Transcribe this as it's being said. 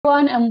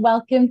Everyone, and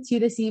welcome to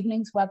this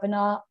evening's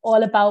webinar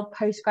all about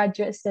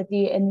postgraduate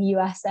study in the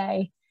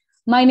USA.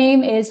 My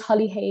name is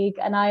Holly Haig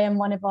and I am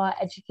one of our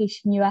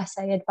Education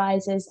USA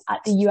advisors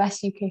at the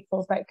US-UK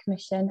Fulbright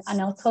Commission, and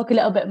I'll talk a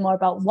little bit more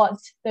about what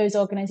those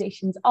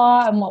organisations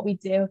are and what we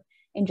do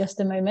in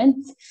just a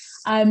moment.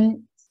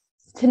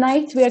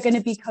 Tonight we are going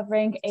to be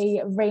covering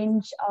a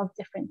range of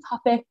different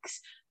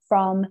topics,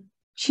 from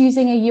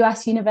choosing a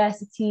US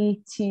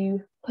university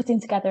to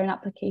putting together an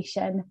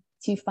application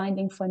to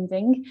finding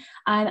funding.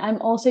 And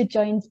I'm also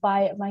joined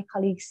by my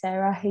colleague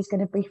Sarah, who's going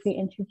to briefly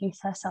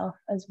introduce herself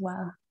as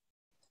well.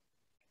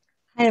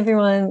 Hi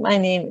everyone, my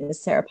name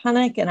is Sarah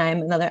Panic and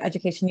I'm another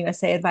Education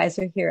USA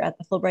advisor here at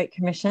the Fulbright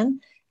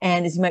Commission.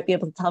 And as you might be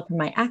able to tell from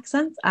my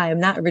accent, I am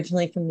not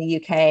originally from the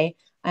UK.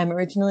 I'm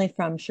originally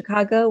from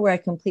Chicago, where I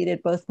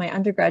completed both my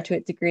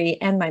undergraduate degree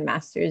and my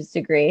master's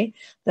degree,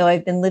 though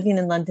I've been living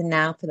in London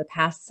now for the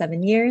past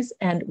 7 years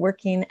and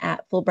working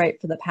at Fulbright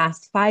for the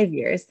past 5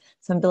 years.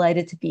 So I'm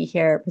delighted to be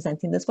here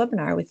presenting this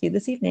webinar with you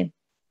this evening.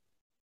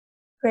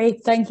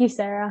 Great, thank you,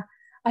 Sarah.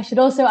 I should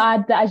also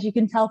add that, as you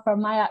can tell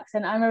from my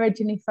accent, I'm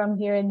originally from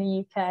here in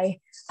the UK,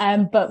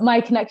 but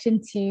my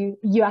connection to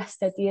US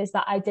study is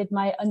that I did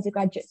my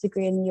undergraduate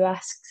degree in the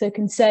US, so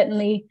can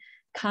certainly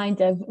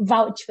kind of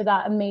vouch for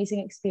that amazing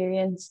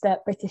experience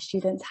that British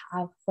students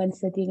have when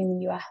studying in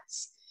the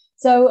US.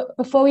 So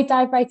before we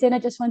dive right in, I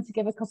just want to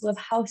give a couple of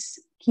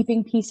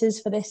housekeeping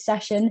pieces for this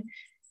session.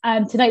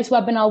 Tonight's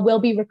webinar will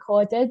be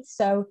recorded,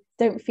 so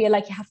don't feel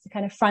like you have to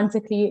kind of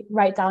frantically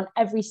write down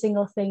every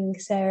single thing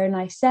Sarah and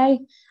I say,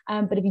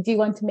 but if you do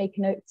want to make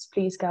notes,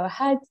 please go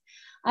ahead.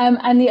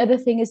 And the other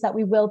thing is that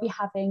we will be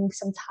having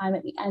some time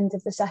at the end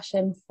of the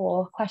session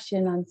for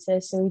question and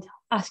answers. So we'd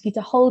ask you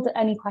to hold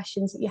any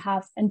questions that you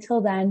have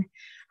until then,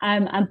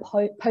 and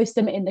post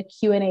them in the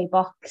Q&A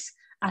box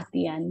at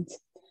the end.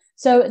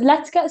 So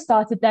let's get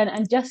started then.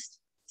 And just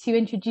to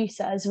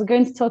introduce us, we're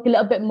going to talk a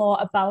little bit more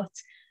about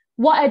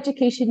what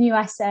Education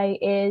USA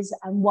is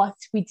and what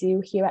we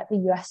do here at the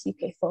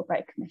US-UK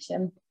Fulbright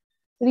Commission.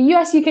 So the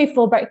US-UK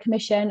Fulbright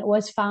Commission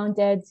was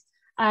founded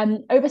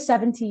over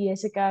 70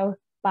 years ago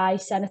by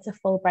Senator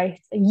Fulbright,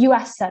 a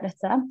US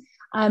senator,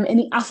 in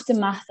the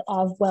aftermath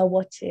of World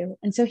War II.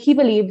 And so he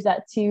believed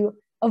that to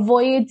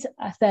avoid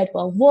a Third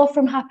World War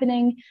from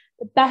happening,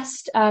 the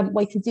best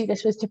way to do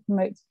this was to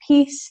promote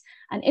peace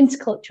and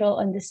intercultural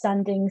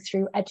understanding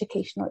through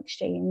educational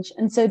exchange.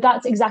 And so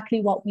that's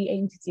exactly what we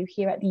aim to do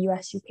here at the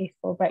US-UK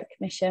Fulbright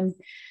Commission.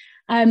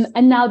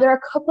 And now there are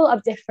a couple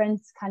of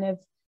different kind of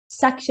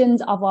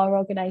sections of our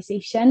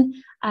organisation,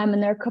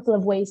 and there are a couple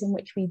of ways in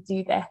which we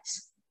do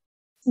this.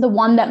 The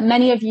one that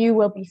many of you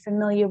will be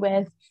familiar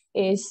with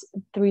is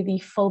through the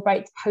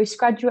Fulbright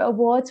Postgraduate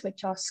Awards,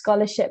 which are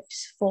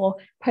scholarships for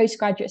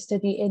postgraduate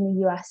study in the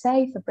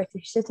USA for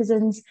British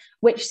citizens,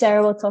 which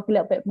Sarah will talk a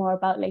little bit more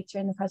about later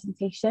in the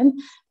presentation.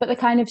 But the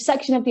kind of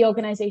section of the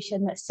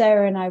organisation that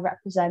Sarah and I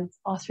represent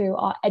are through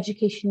our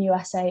Education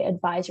USA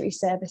advisory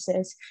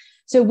services.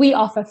 So we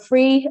offer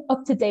free,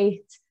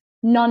 up-to-date,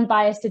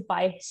 non-biased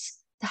advice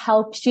to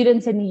help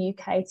students in the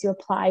UK to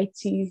apply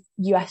to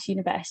US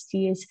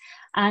universities.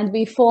 And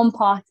we form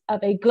part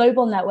of a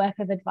global network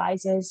of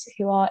advisors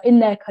who are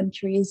in their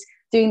countries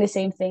doing the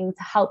same thing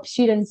to help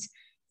students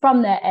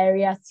from their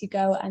area to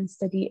go and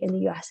study in the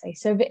USA.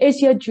 So if it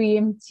is your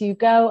dream to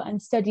go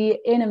and study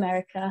in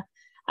America,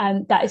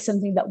 that is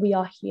something that we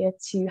are here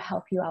to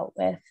help you out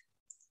with.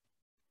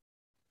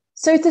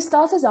 So to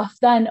start us off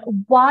then,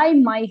 why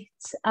might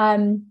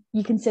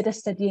you consider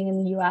studying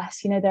in the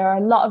US? You know, there are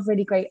a lot of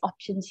really great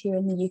options here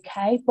in the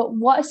UK, but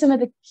what are some of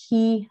the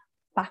key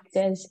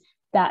factors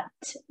that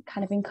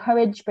kind of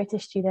encourage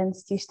British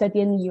students to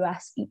study in the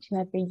US each and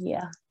every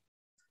year?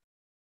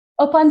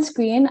 Up on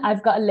screen,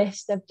 I've got a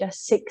list of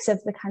just 6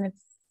 of the kind of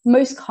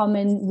most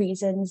common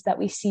reasons that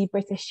we see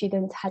British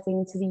students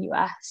heading to the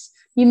US.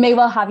 You may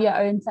well have your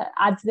own to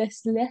add to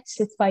this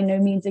list. It's by no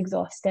means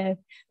exhaustive,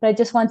 but I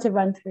just want to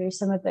run through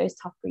some of those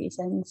top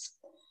reasons.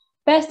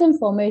 First and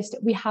foremost,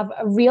 we have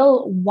a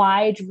real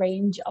wide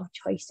range of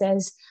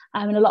choices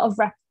and a lot of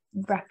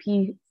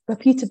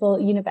reputable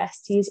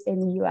universities in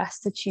the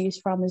US to choose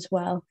from as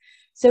well.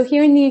 So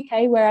here in the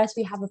UK, whereas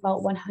we have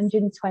about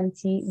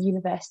 120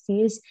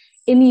 universities,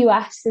 in the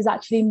US, there's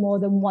actually more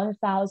than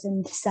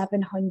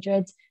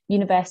 1,700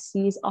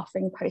 universities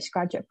offering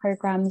postgraduate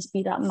programs,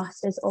 be that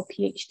masters or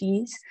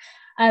PhDs.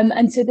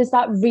 And so there's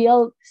that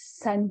real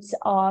sense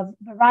of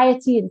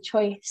variety and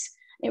choice.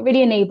 It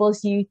really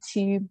enables you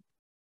to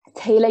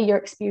tailor your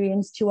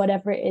experience to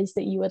whatever it is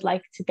that you would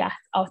like to get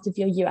out of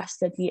your US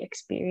study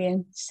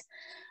experience.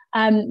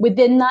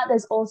 Within that,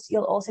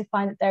 you'll also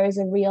find that there is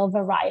a real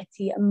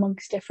variety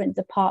amongst different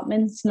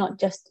departments, not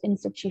just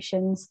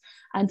institutions.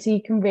 And so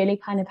you can really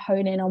kind of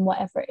hone in on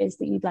whatever it is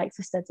that you'd like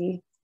to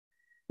study.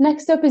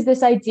 Next up is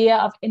this idea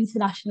of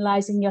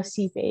internationalizing your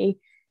CV.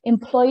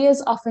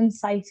 Employers often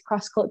cite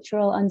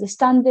cross-cultural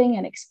understanding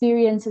and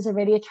experience as a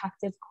really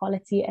attractive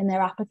quality in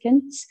their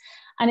applicants.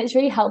 And it's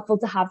really helpful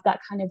to have that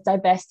kind of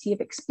diversity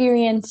of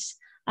experience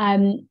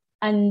and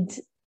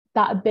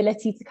that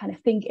ability to kind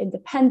of think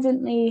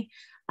independently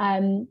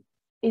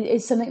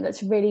is something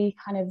that's really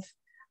kind of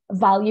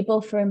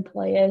valuable for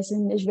employers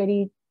and is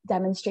really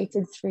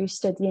demonstrated through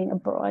studying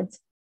abroad.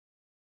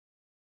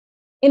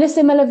 In a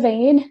similar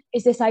vein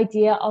is this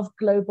idea of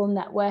global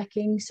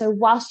networking. So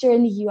whilst you're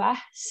in the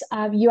US,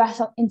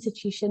 US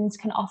institutions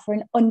can offer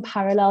an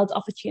unparalleled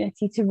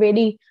opportunity to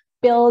really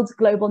build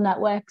global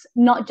networks,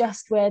 not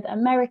just with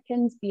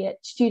Americans, be it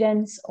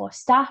students or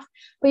staff,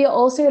 but you're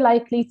also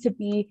likely to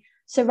be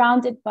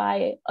surrounded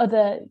by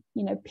other,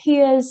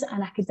 peers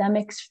and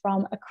academics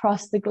from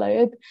across the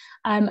globe.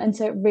 And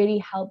so it really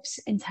helps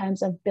in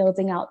terms of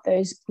building out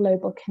those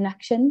global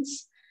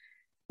connections.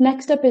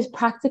 Next up is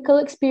practical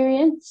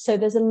experience. So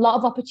there's a lot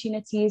of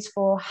opportunities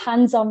for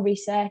hands-on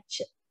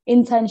research,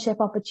 internship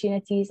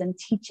opportunities, and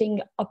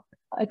teaching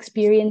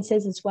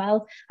experiences as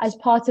well as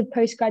part of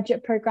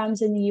postgraduate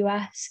programs in the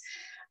US.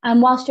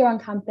 And whilst you're on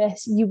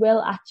campus, you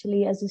will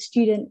actually, as a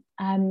student,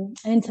 an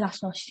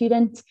international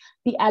student,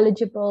 be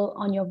eligible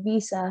on your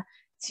visa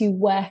to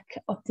work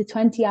up to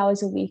 20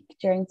 hours a week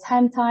during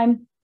term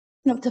time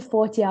and up to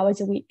 40 hours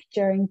a week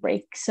during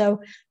break.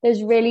 So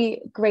there's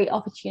really great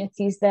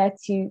opportunities there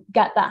to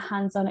get that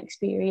hands-on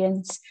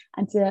experience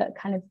and to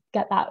kind of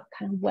get that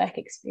kind of work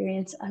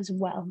experience as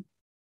well.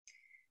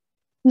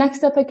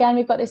 Next up, again,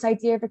 we've got this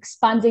idea of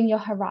expanding your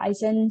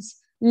horizons,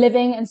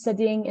 living and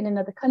studying in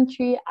another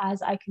country,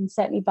 as I can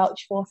certainly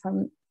vouch for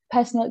from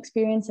personal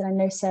experience, and I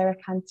know Sarah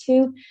can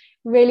too,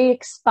 really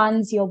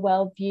expands your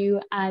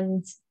worldview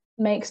and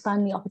may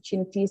expand the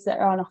opportunities that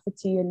are on offer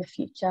to you in the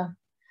future.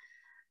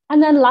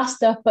 And then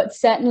last up, but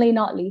certainly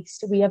not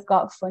least, we have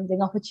got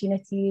funding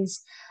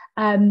opportunities.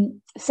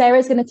 Sarah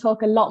is going to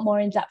talk a lot more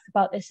in depth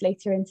about this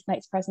later in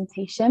tonight's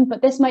presentation,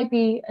 but this might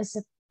be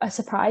a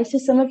surprise to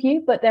some of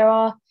you, but there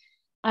are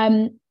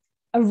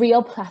a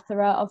real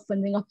plethora of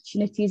funding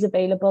opportunities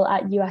available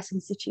at US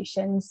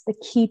institutions. The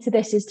key to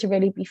this is to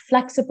really be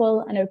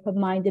flexible and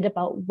open-minded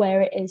about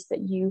where it is that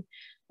you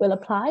will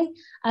apply.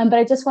 But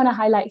I just want to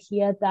highlight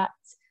here that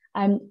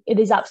it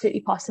is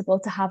absolutely possible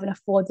to have an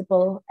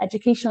affordable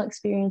educational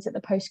experience at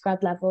the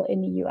postgrad level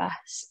in the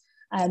US.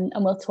 And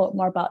we'll talk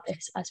more about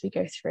this as we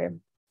go through.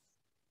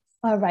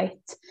 All right,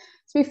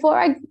 so before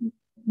I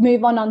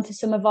move on to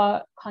some of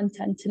our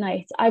content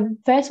tonight, I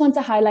first want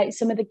to highlight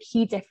some of the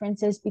key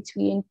differences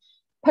between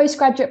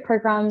postgraduate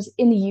programs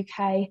in the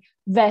UK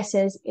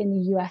versus in the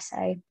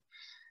USA.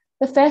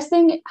 The first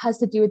thing has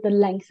to do with the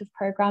length of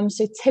programs.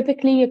 So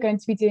typically you're going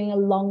to be doing a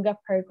longer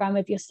program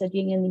if you're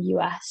studying in the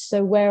US.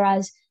 So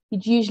whereas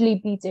you'd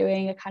usually be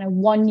doing a kind of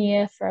 1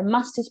 year for a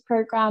master's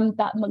program,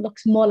 that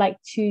looks more like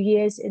 2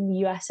 years in the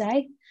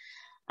USA.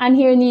 And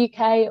here in the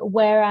UK,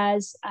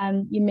 whereas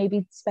you may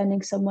be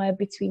spending somewhere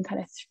between kind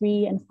of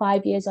 3 and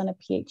 5 years on a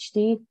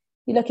PhD,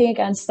 you're looking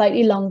again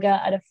slightly longer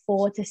at a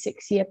 4 to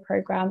 6 year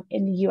program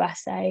in the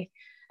USA.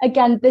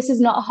 Again, this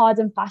is not a hard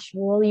and fast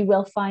rule. You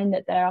will find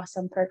that there are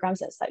some programs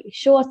that are slightly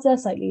shorter,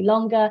 slightly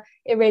longer.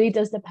 It really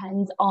does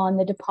depend on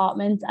the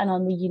department and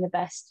on the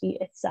university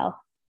itself.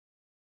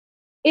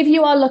 If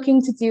you are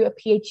looking to do a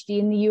PhD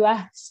in the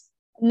US,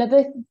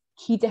 another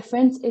key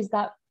difference is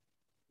that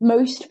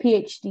most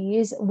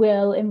PhDs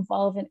will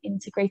involve an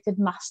integrated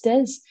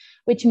master's,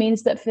 which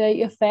means that for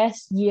your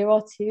first year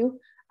or two,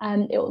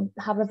 it will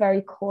have a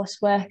very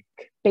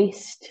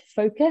coursework-based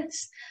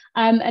focus.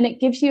 And it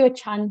gives you a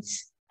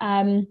chance,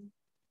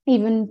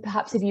 even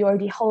perhaps if you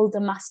already hold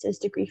a master's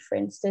degree, for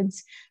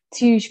instance,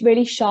 to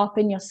really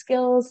sharpen your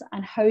skills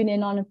and hone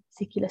in on a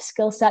particular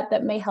skill set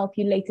that may help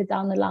you later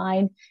down the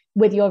line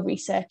with your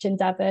research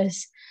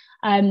endeavours.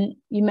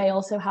 You may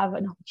also have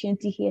an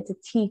opportunity here to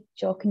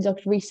teach or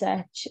conduct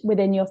research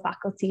within your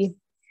faculty.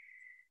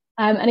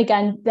 And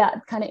again,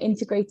 that kind of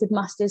integrated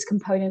master's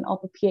component of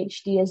a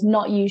PhD is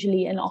not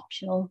usually an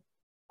optional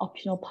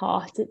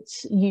part.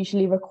 It's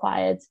usually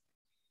required.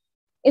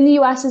 In the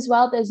US as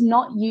well, there's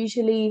not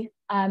usually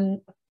kind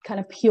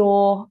of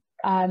pure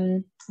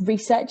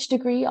research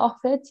degree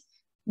offered.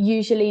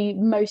 Usually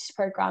most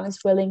programs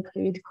will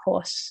include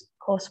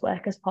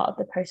coursework as part of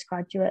the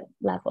postgraduate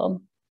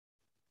level.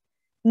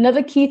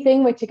 Another key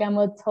thing, which again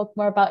we'll talk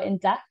more about in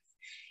depth,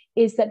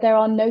 is that there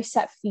are no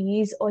set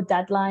fees or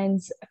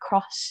deadlines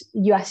across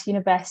US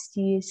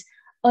universities,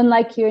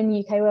 unlike here in the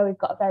UK where we've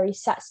got a very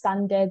set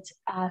standard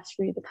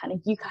through the kind of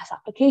UCAS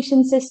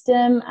application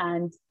system,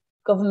 and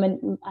government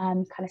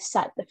kind of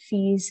set the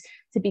fees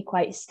to be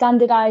quite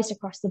standardized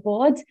across the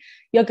board.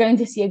 You're going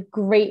to see a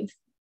great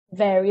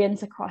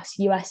variance across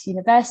US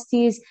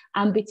universities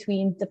and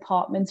between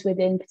departments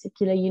within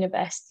particular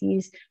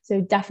universities. So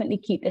definitely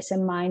keep this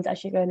in mind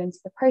as you're going into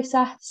the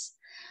process.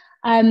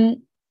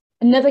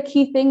 Another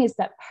key thing is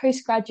that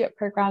postgraduate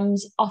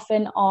programs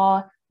often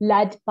are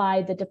led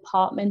by the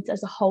department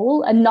as a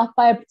whole and not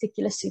by a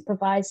particular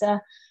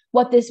supervisor.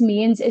 What this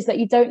means is that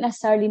you don't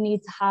necessarily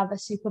need to have a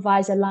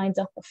supervisor lined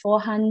up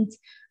beforehand.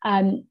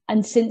 And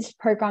since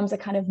programs are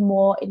kind of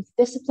more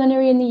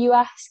interdisciplinary in the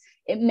US,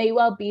 it may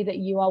well be that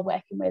you are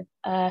working with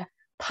a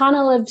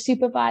panel of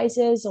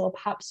supervisors or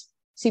perhaps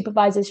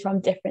supervisors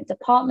from different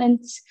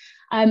departments.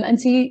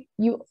 And so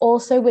you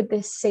also, with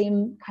this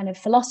same kind of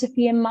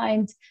philosophy in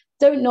mind,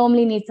 don't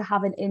normally need to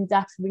have an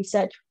in-depth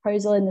research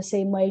proposal in the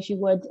same way as you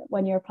would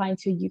when you're applying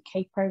to a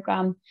UK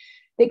program.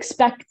 They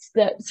expect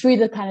that through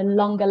the kind of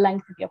longer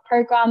length of your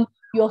program,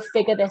 you'll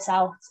figure this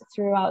out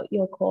throughout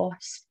your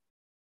course.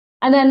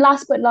 And then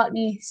last but not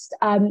least,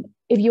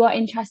 if you are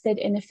interested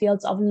in the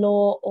fields of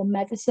law or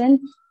medicine,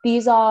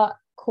 these are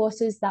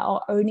courses that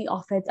are only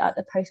offered at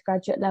the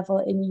postgraduate level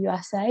in the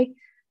USA.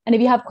 And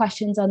if you have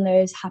questions on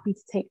those, happy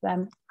to take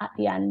them at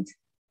the end.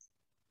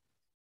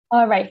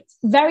 All right,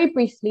 very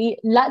briefly,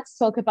 let's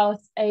talk about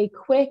a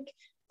quick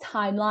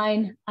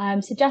timeline,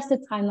 suggested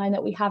timeline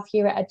that we have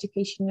here at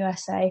Education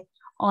USA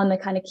on the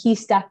kind of key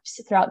steps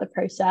throughout the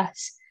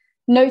process.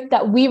 Note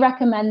that we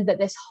recommend that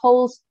this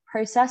whole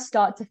process,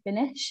 start to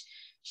finish,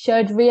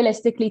 should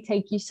realistically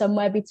take you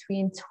somewhere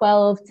between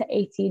 12 to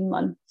 18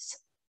 months.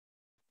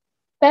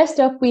 First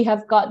up, we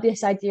have got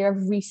this idea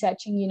of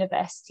researching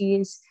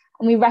universities,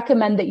 and we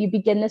recommend that you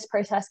begin this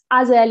process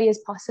as early as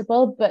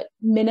possible, but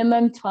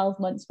minimum 12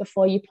 months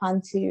before you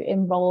plan to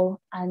enroll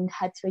and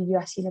head to a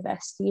US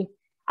university.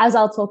 As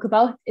I'll talk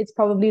about, it's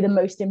probably the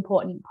most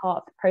important part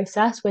of the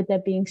process, with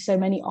there being so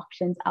many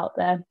options out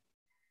there.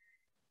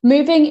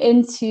 Moving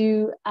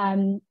into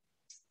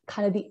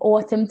kind of the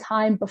autumn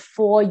time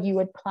before you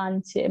would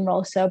plan to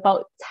enroll, so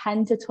about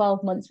 10 to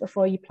 12 months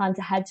before you plan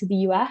to head to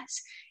the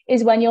US,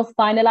 is when you'll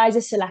finalize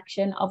a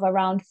selection of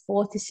around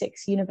 4 to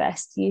 6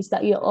 universities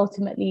that you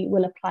ultimately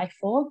will apply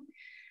for.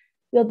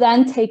 You'll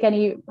then take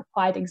any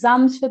required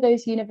exams for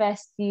those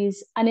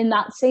universities, and in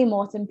that same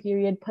autumn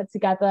period, put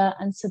together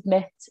and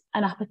submit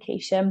an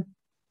application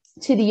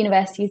to the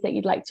universities that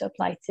you'd like to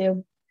apply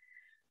to.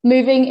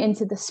 Moving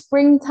into the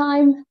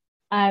springtime,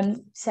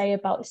 say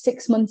about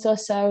 6 months or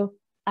so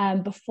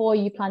before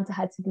you plan to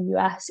head to the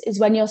US, is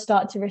when you'll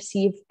start to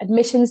receive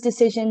admissions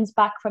decisions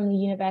back from the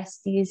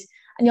universities,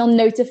 and you'll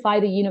notify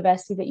the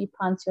university that you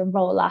plan to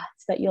enroll at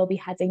that you'll be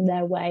heading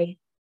their way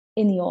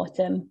in the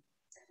autumn.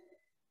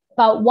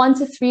 About 1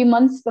 to 3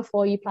 months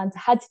before you plan to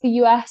head to the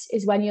US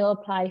is when you'll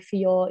apply for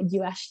your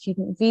US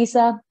student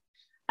visa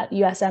at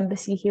the US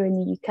Embassy here in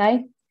the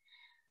UK.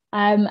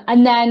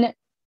 And then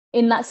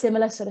in that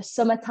similar sort of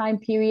summertime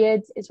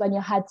period is when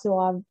you'll head to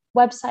our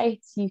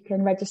website. You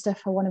can register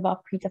for one of our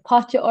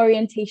pre-departure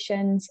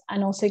orientations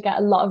and also get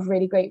a lot of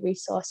really great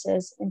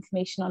resources,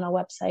 information on our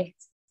website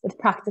with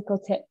practical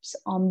tips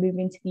on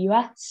moving to the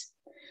US.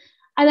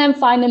 And then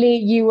finally,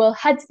 you will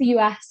head to the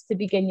US to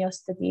begin your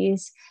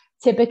studies.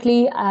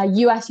 Typically,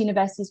 US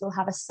universities will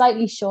have a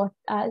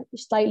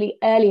slightly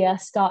earlier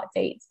start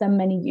date than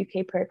many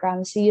UK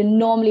programs. So you're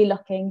normally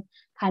looking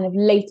kind of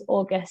late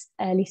August,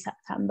 early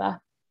September.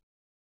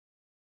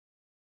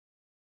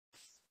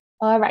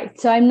 All right,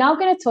 so I'm now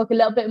going to talk a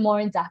little bit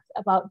more in depth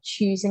about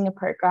choosing a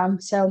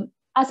program. So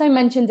as I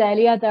mentioned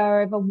earlier, there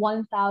are over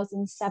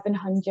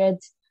 1,700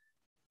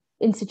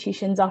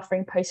 institutions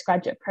offering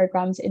postgraduate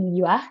programs in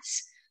the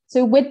US.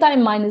 So with that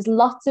in mind, there's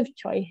lots of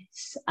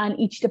choice and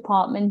each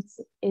department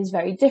is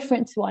very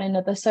different to one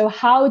another. So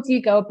how do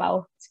you go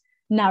about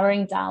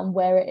narrowing down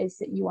where it is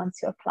that you want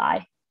to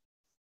apply?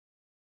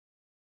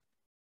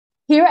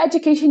 Here at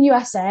Education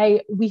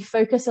USA, we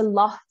focus a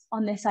lot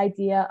on this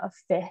idea of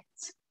fit.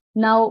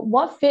 Now,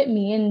 what fit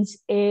means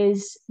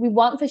is we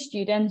want for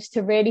students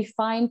to really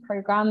find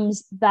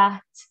programs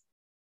that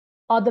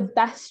are the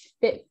best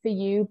fit for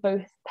you,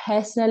 both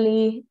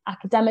personally,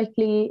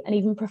 academically, and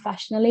even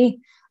professionally,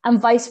 and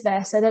vice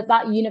versa,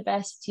 that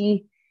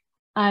university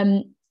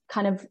kind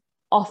of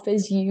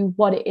offers you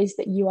what it is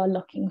that you are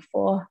looking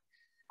for.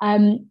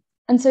 And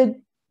so,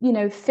 you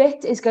know,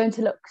 fit is going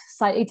to look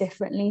slightly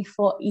differently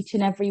for each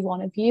and every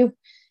one of you.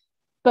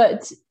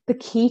 But the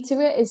key to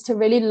it is to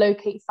really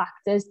locate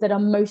factors that are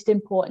most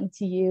important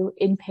to you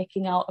in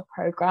picking out a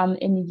program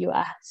in the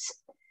US.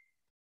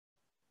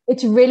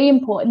 It's really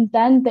important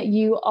then that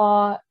you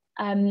are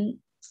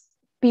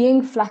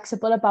being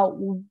flexible about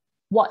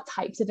what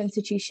types of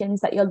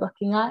institutions that you're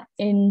looking at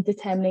in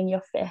determining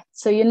your fit.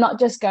 So you're not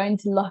just going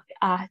to look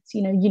at,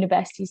 you know,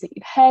 universities that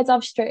you've heard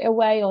of straight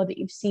away or that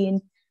you've seen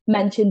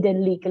mentioned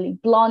in Legally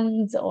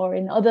Blonde or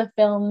in other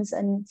films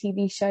and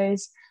TV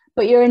shows,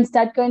 but you're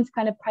instead going to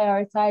kind of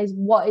prioritize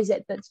what is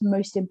it that's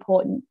most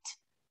important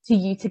to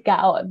you to get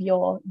out of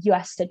your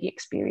US study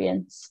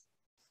experience.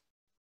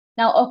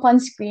 Now up on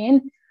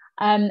screen,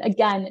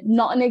 again,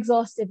 not an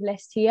exhaustive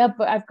list here,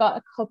 but I've got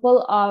a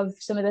couple of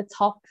some of the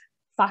top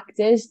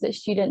factors that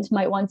students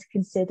might want to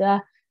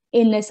consider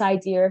in this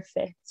idea of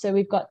fit. So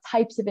we've got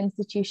types of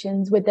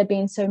institutions. With there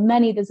being so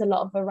many, there's a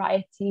lot of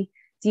variety.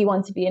 Do you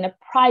want to be in a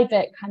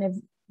private, kind of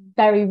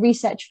very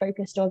research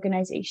focused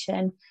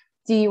organization?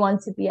 Do you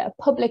want to be at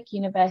a public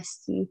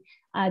university?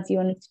 Do you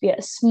want to be at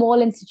a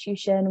small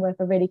institution with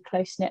a really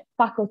close-knit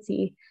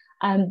faculty?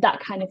 That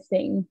kind of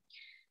thing.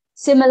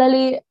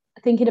 Similarly,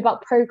 thinking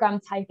about program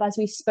type, as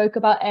we spoke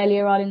about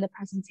earlier on in the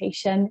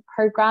presentation,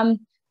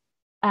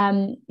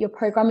 your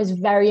program is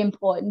very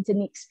important in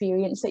the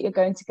experience that you're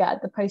going to get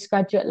at the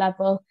postgraduate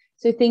level.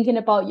 So thinking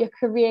about your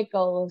career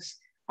goals,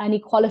 any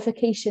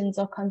qualifications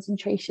or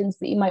concentrations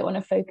that you might want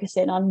to focus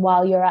in on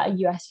while you're at a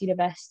US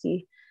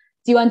university.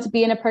 Do you want to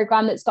be in a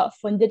program that's got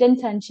funded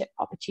internship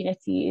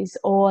opportunities,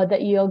 or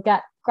that you'll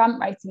get grant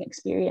writing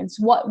experience?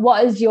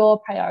 What is your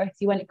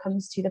priority when it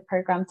comes to the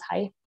program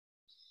type?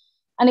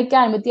 And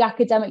again, with the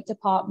academic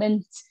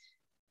department,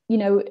 you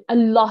know, a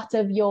lot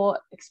of your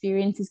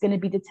experience is going to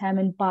be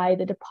determined by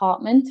the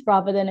department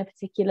rather than a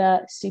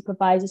particular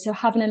supervisor. So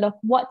having a look,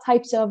 what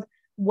types of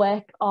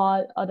work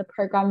are the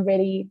program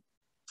really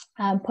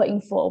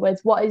putting forward?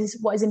 What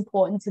is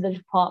important to the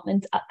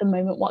department at the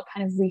moment? What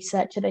kind of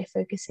research are they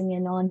focusing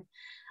in on?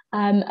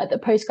 At the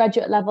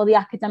postgraduate level, the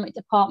academic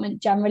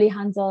department generally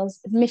handles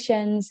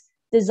admissions,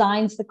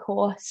 designs the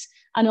course,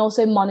 and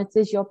also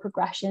monitors your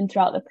progression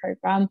throughout the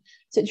program.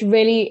 So it's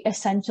really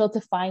essential to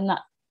find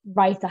that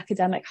right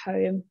academic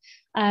home.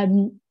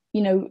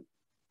 You know,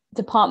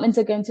 departments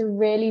are going to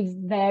really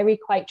vary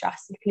quite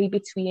drastically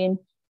between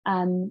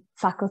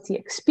faculty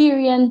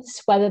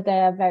experience, whether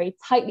they're very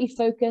tightly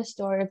focused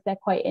or if they're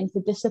quite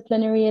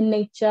interdisciplinary in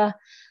nature,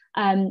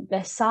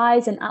 their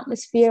size and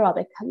atmosphere, are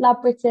they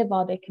collaborative,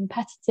 are they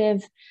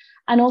competitive,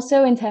 and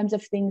also in terms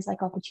of things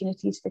like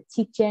opportunities for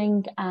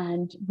teaching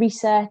and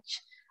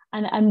research,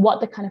 and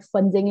what the kind of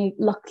funding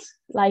looks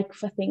like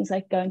for things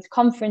like going to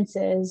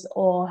conferences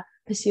or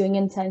pursuing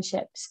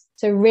internships.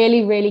 So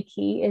really, really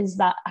key is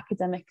that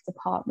academic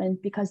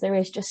department, because there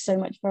is just so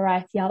much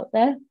variety out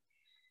there.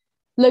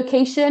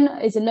 Location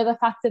is another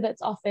factor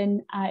that's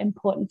often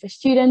important for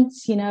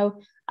students. You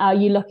know, are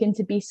you looking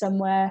to be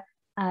somewhere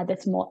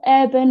that's more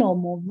urban or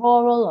more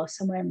rural or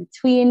somewhere in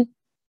between?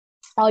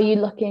 Are you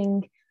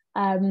looking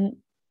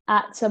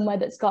at somewhere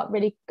that's got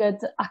really good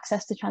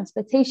access to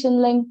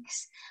transportation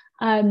links?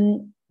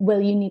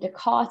 Will you need a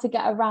car to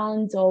get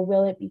around, or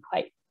will it be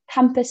quite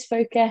campus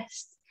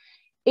focused?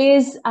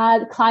 Is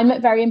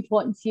climate very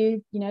important to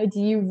you? You know, do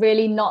you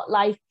really not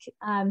like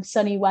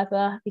sunny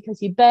weather because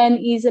you burn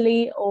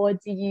easily, or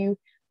do you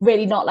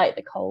really not like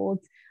the cold?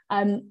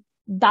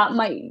 That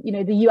might, you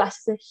know, the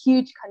US is a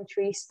huge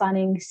country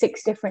spanning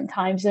 6 different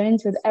time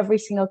zones with every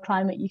single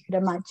climate you could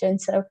imagine.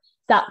 So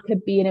that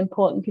could be an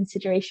important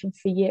consideration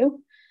for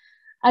you.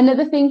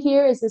 Another thing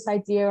here is this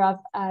idea of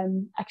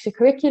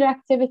extracurricular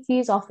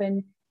activities.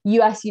 Often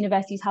US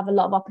universities have a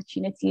lot of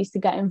opportunities to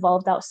get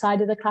involved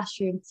outside of the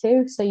classroom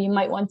too. So you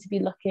might want to be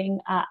looking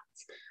at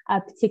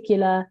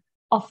particular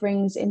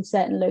offerings in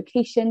certain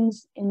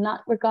locations in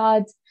that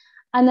regard.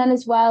 And then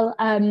as well,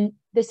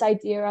 this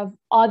idea of,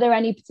 are there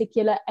any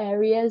particular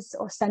areas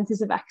or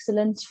centers of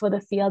excellence for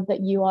the field that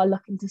you are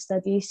looking to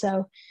study?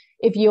 So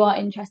if you are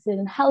interested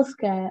in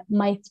healthcare,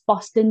 might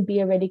Boston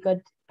be a really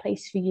good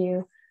place for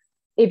you?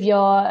 If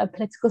you're a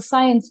political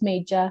science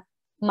major,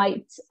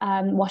 might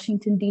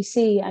Washington,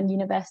 D.C. and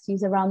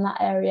universities around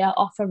that area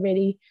offer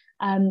really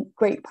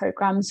great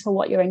programs for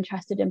what you're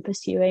interested in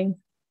pursuing.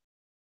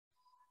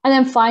 And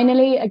then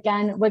finally,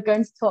 again, we're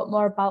going to talk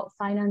more about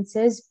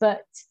finances,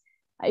 but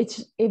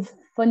if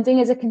funding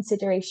is a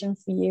consideration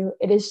for you,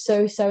 it is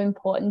so, so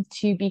important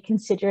to be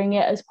considering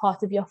it as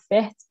part of your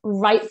fit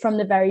right from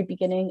the very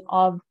beginning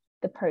of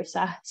the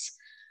process.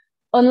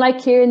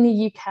 Unlike here in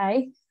the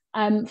UK,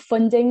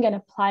 funding and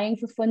applying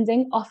for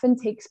funding often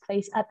takes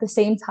place at the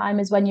same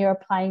time as when you're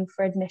applying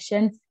for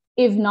admission,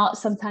 if not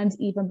sometimes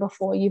even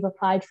before you've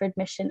applied for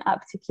admission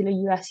at particular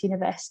US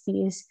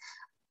universities,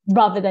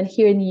 rather than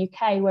here in the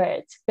UK where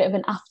it's a bit of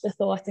an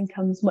afterthought and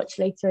comes much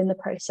later in the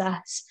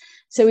process.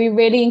 So we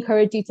really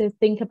encourage you to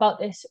think about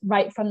this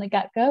right from the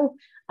get-go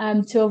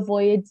to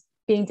avoid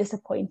being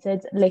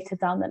disappointed later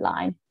down the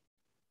line.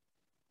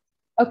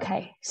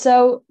 Okay,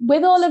 so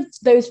with all of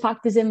those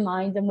factors in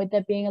mind, and with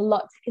there being a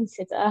lot to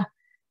consider,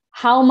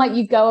 how might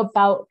you go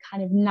about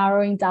kind of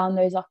narrowing down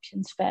those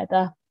options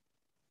further?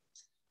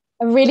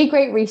 A really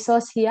great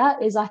resource here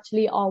is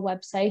actually our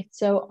website.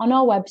 So on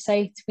our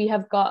website, we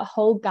have got a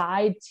whole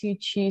guide to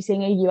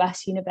choosing a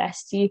US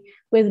university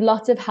with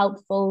lots of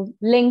helpful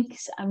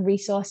links and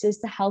resources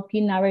to help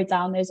you narrow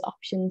down those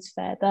options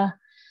further.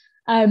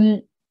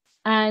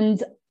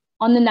 And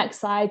on the next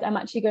slide, I'm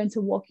actually going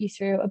to walk you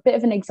through a bit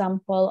of an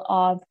example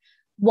of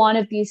one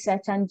of these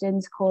search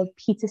engines called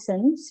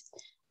Peterson's.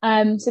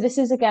 So this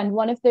is, again,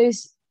 one of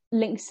those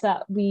links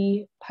that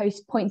we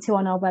point to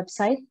on our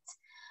website.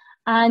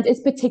 And it's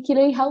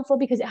particularly helpful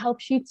because it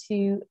helps you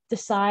to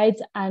decide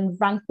and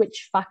rank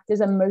which factors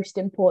are most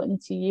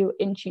important to you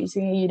in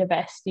choosing a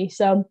university.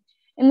 So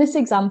in this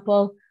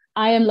example,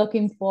 I am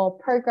looking for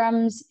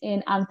programs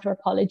in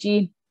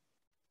anthropology.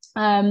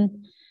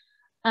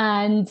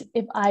 And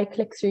if I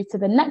click through to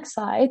the next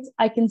slide,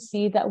 I can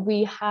see that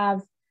we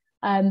have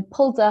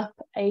pulled up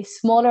a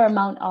smaller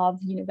amount of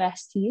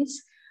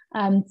universities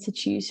to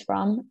choose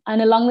from.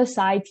 And along the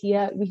side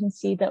here, we can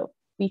see that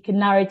we can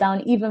narrow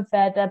down even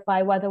further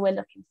by whether we're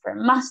looking for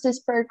a master's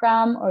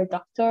program or a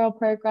doctoral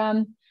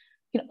program.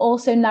 You can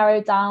also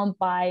narrow down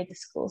by the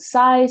school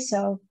size.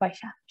 So by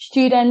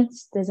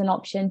students, there's an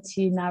option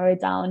to narrow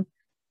down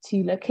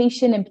to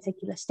location in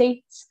particular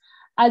states,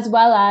 as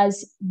well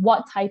as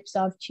what types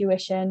of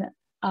tuition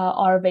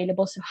are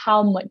available. So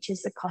how much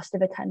is the cost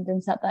of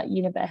attendance at that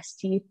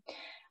university?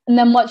 And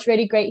then what's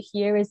really great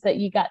here is that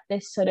you get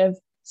this sort of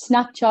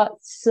snapshot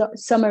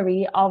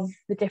summary of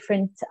the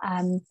different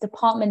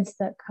departments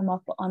that come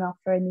up on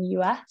offer in the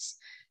US.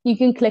 You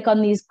can click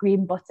on these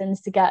green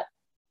buttons to get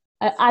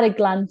at a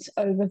glance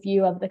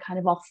overview of the kind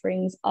of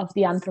offerings of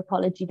the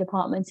anthropology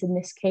department in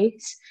this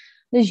case.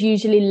 There's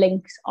usually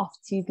links off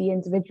to the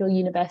individual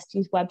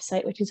university's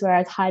website, which is where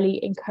I'd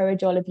highly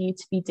encourage all of you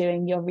to be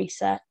doing your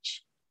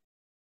research.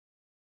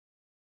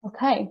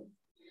 Okay,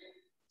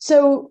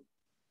 so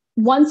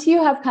once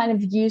you have kind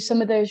of used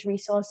some of those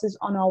resources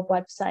on our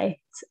website,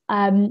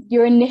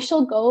 your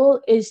initial goal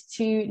is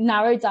to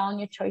narrow down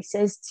your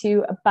choices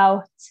to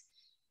about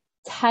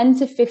 10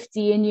 to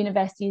 15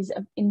 universities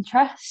of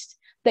interest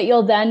that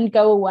you'll then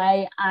go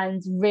away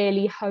and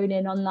really hone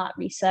in on that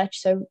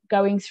research. So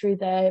going through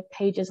the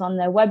pages on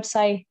their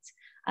website,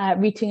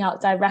 reaching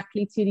out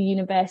directly to the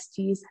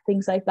universities,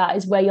 things like that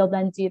is where you'll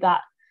then do that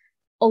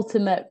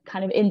ultimate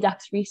kind of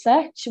in-depth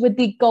research with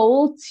the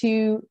goal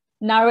to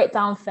narrow it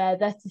down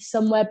further to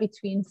somewhere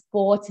between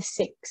 4 to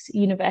 6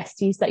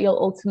 universities that you'll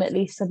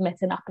ultimately submit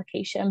an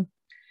application.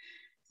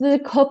 So there's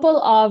a couple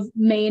of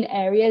main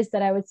areas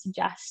that I would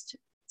suggest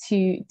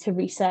to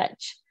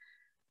research.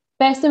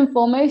 First and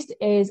foremost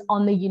is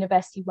on the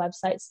university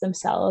websites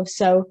themselves.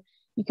 So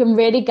you can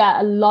really get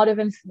a lot of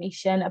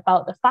information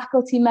about the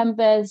faculty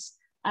members.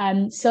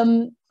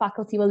 Some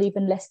faculty will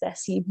even list their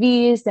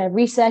CVs, their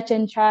research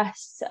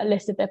interests, a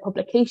list of their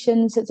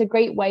publications. So it's a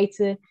great way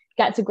to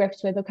get to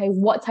grips with, okay,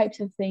 what types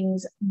of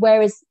things,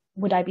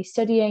 would I be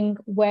studying?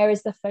 Where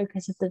is the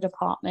focus of the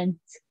department?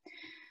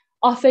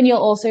 Often you'll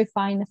also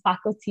find the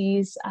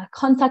faculty's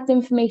contact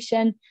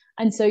information.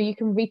 And so you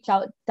can reach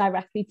out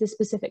directly to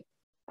specific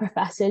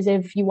professors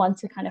if you want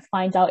to kind of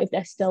find out if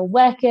they're still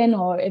working,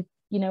 or if,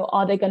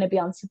 are they going to be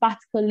on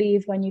sabbatical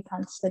leave when you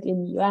plan to study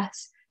in the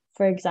US,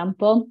 for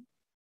example.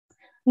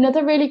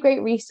 Another really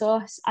great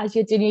resource as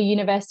you're doing your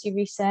university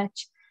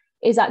research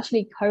is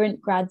actually current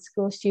grad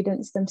school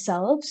students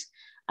themselves.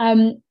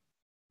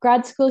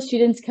 Grad school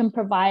students can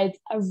provide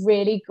a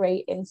really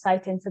great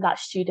insight into that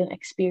student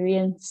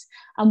experience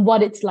and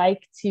what it's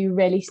like to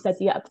really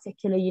study at a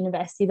particular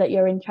university that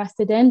you're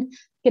interested in.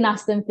 You can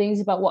ask them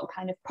things about what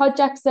kind of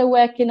projects they're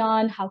working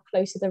on, how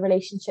close are the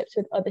relationships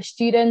with other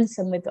students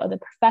and with other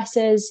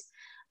professors,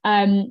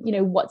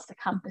 what's the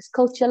campus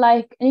culture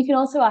like? And you can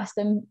also ask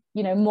them,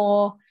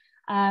 more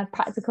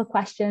practical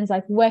questions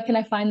like, where can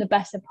I find the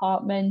best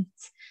apartment?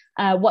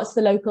 What's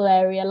the local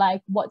area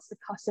like? What's the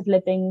cost of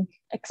living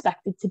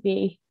expected to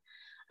be?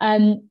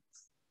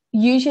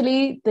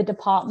 Usually the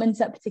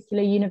departments at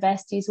particular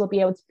universities will be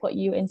able to put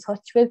you in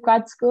touch with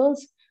grad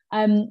schools.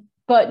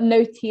 But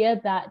note here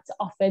that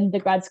often the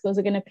grad schools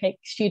are going to pick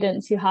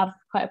students who have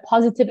quite a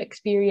positive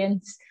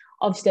experience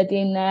of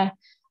studying there.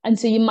 And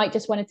so you might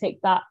just want to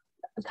take that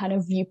kind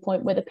of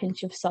viewpoint with a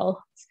pinch of salt.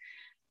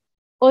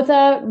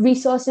 Other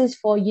resources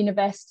for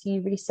university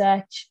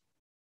research,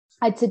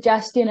 I'd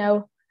suggest,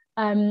 if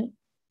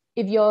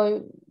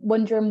you're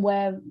wondering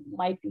where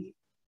might be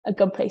a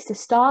good place to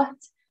start,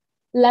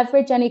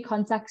 leverage any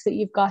contacts that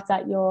you've got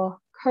at your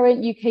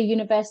current UK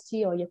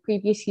university or your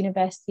previous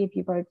university if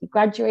you've already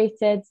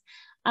graduated.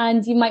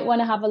 And you might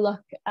want to have a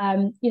look,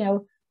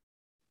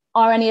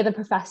 are any of the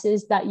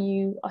professors that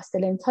you are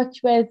still in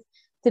touch with?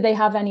 Do they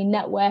have any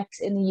networks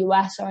in the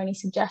US or any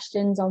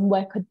suggestions on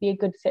where could be a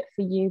good fit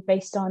for you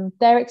based on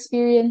their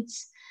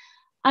experience?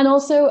 And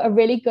also a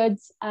really good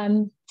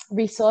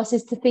resource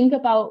is to think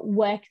about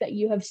work that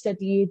you have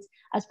studied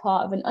as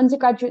part of an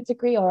undergraduate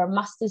degree or a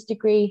master's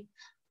degree.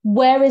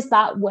 Where is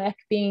that work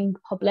being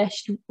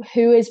published?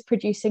 Who is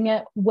producing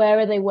it? Where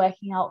are they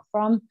working out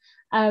from?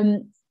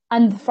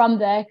 And from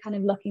there, kind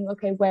of looking,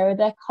 okay, where are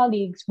their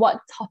colleagues?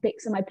 What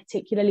topics am I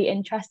particularly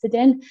interested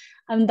in?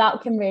 And that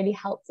can really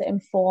help to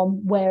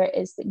inform where it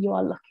is that you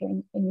are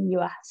looking in the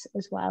US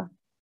as well.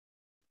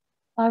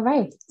 All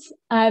right,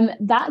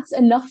 that's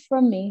enough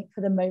from me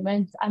for the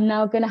moment. I'm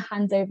now going to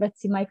hand over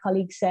to my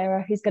colleague,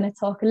 Sarah, who's going to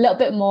talk a little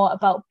bit more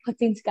about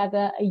putting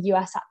together a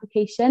US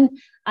application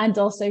and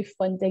also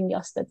funding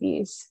your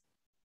studies.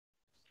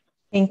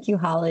 Thank you,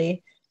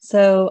 Holly.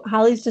 So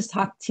Holly's just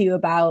talked to you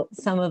about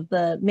some of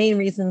the main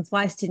reasons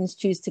why students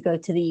choose to go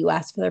to the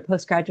US for their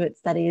postgraduate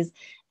studies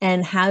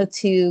and how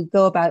to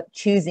go about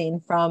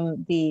choosing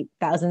from the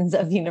thousands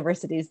of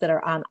universities that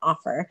are on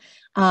offer.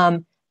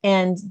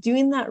 And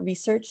doing that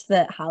research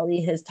that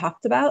Holly has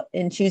talked about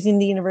and choosing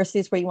the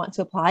universities where you want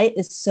to apply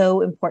is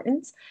so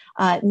important,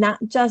 not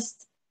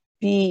just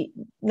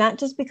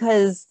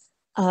because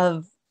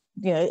of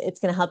it's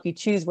going to help you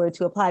choose where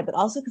to apply, but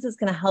also because it's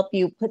going to help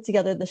you put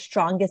together the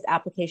strongest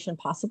application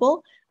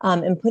possible,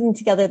 and putting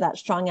together that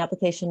strong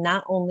application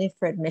not only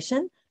for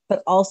admission,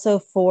 but also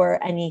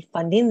for any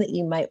funding that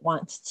you might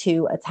want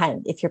to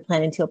attend if you're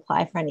planning to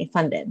apply for any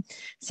funding.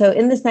 So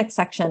in this next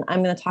section,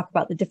 I'm going to talk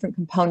about the different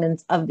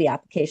components of the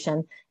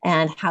application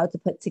and how to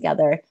put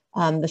together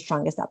the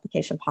strongest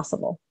application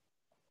possible.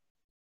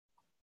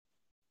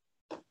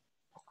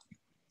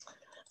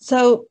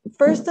 So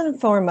first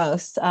and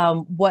foremost,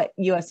 what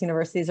U.S.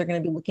 universities are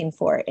going to be looking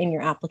for in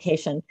your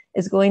application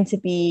is going to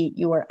be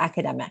your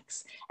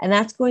academics. And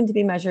that's going to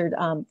be measured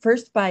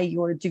first by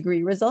your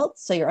degree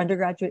results, so your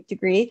undergraduate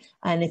degree,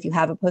 and if you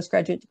have a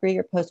postgraduate degree,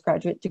 your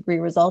postgraduate degree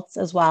results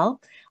as well.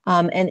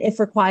 And if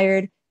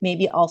required,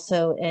 maybe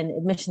also an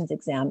admissions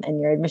exam and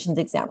your admissions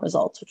exam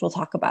results, which we'll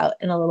talk about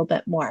in a little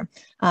bit more.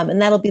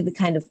 And that'll be the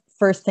kind of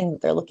first thing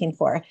that they're looking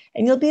for.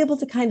 And you'll be able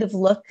to kind of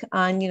look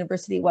on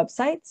university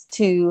websites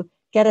to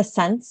get a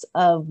sense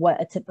of what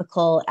a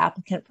typical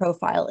applicant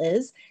profile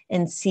is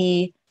and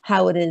see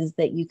how it is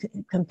that you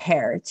can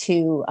compare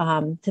to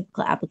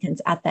typical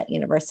applicants at that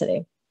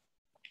university.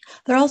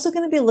 They're also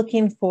going to be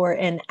looking for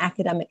an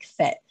academic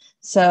fit.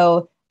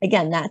 So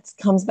again, that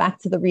comes back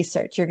to the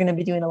research. You're going to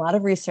be doing a lot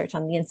of research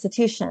on the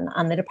institution,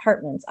 on the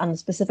departments, on the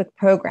specific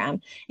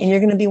program, and you're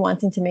going to be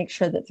wanting to make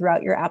sure that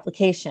throughout your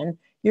application,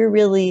 you're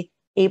really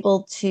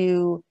able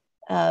to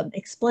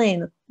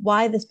explain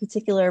why this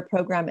particular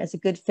program is a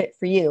good fit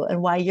for you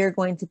and why you're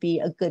going to be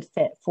a good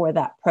fit for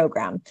that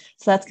program.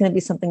 So that's going to be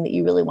something that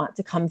you really want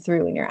to come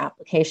through in your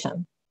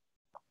application.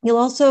 You'll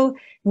also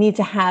need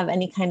to have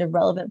any kind of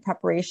relevant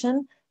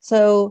preparation.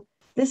 So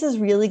this is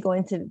really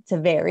going to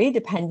vary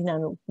depending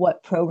on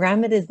what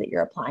program it is that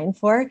you're applying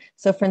for.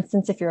 So for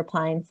instance, if you're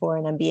applying for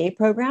an MBA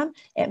program,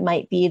 it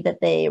might be that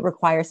they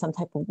require some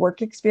type of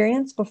work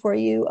experience before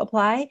you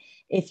apply.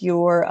 If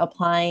you're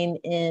applying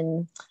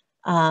in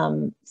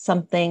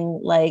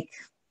something like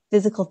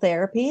physical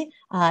therapy,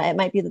 it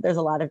might be that there's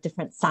a lot of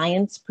different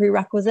science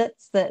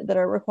prerequisites that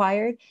are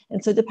required.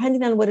 And so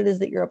depending on what it is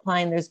that you're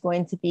applying, there's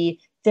going to be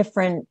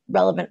different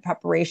relevant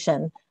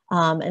preparation.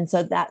 And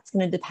so that's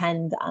going to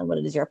depend on what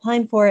it is you're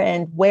applying for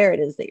and where it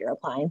is that you're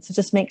applying. So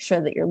just make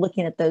sure that you're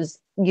looking at those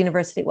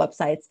university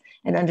websites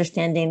and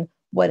understanding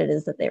what it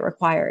is that they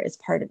require as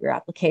part of your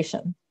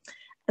application.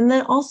 And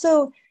then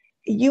also,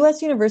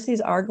 U.S.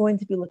 universities are going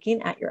to be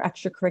looking at your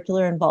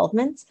extracurricular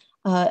involvement.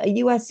 A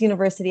U.S.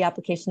 university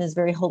application is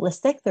very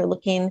holistic. They're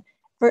looking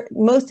for,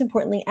 most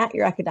importantly, at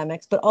your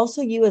academics, but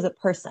also you as a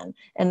person.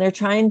 And they're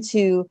trying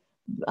to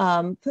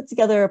put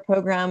together a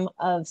program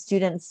of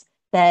students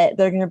that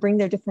they're going to bring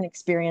their different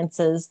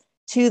experiences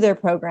to their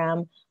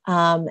program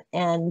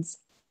and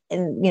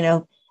you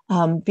know,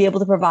 be able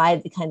to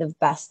provide the kind of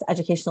best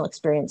educational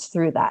experience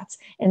through that.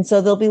 And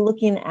so they'll be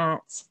looking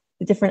at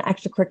the different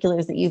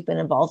extracurriculars that you've been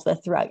involved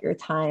with throughout your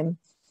time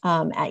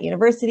at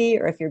university,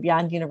 or if you're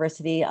beyond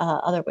university,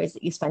 other ways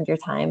that you spend your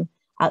time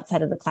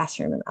outside of the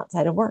classroom and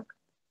outside of work.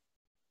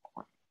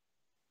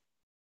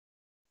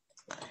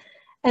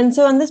 And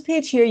so on this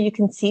page here, you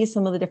can see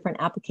some of the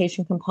different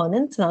application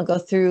components, and I'll go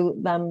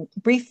through them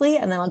briefly,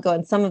 and then I'll go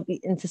into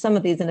some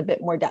of these in a bit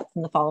more depth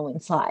in the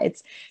following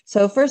slides.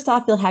 So first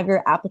off, you'll have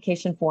your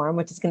application form,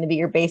 which is going to be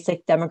your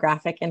basic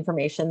demographic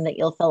information that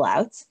you'll fill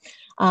out.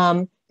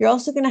 You're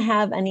also going to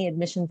have any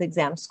admissions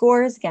exam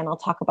scores. Again, I'll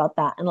talk about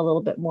that in a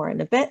little bit more in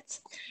a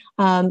bit.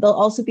 There'll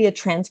also be a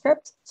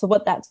transcript. So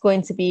what that's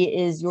going to be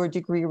is your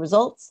degree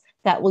results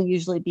that will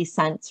usually be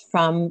sent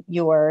from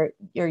your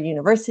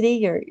university,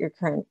 your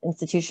current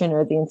institution,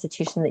 or the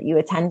institution that you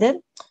attended.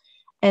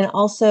 And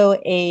also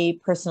a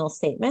personal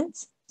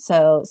statement,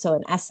 so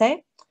an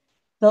essay.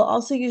 They'll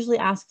also usually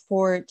ask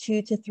for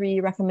 2 to 3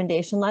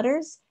 recommendation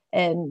letters.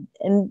 And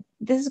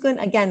this is going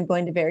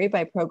to vary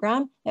by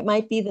program. It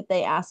might be that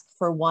they ask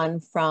for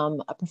one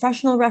from a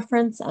professional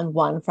reference and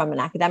one from an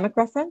academic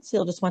reference. So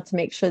you'll just want to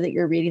make sure that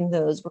you're reading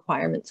those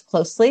requirements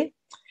closely.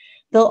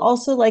 They'll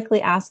also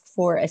likely ask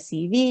for a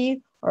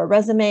CV or a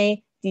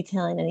resume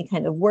detailing any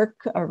kind of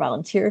work or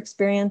volunteer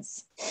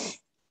experience.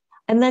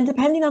 And then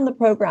depending on the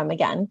program,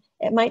 again,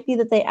 it might be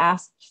that they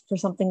ask for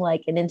something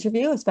like an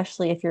interview,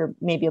 especially if you're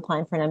maybe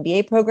applying for an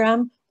MBA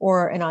program,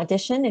 or an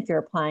audition if you're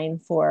applying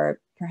for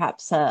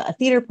perhaps a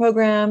theater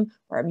program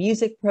or a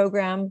music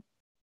program.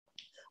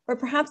 Or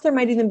perhaps there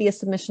might even be a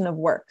submission of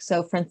work.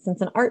 So for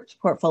instance, an art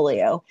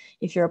portfolio,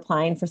 if you're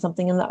applying for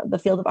something in the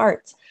field of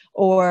art,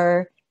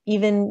 or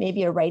even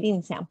maybe a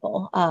writing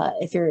sample.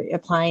 If you're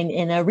applying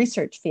in a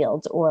research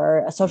field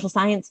or a social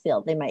science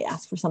field, they might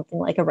ask for something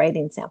like a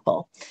writing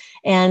sample.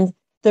 And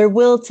there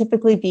will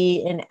typically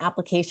be an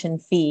application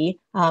fee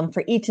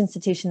for each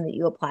institution that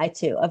you apply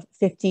to of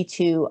 $50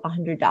 to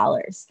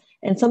 $100.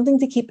 And something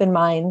to keep in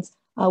mind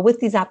with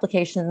these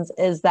applications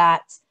is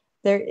that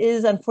there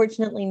is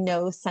unfortunately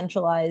no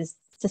centralized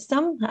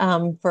system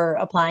for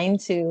applying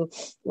to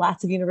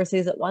lots of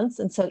universities at once.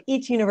 And so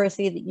each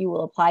university that you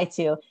will apply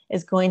to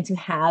is going to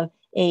have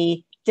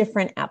a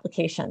different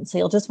application. So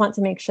you'll just want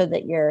to make sure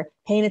that you're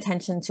paying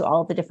attention to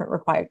all the different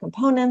required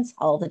components,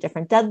 all the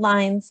different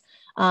deadlines.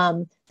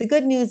 The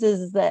good news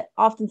is that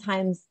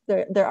oftentimes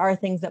there are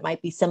things that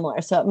might be similar.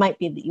 So it might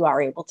be that you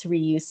are able to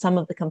reuse some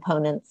of the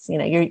components. You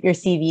know, your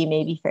CV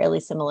may be fairly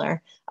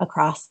similar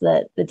across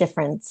the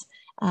different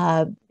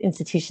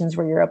institutions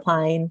where you're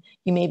applying.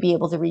 You may be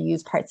able to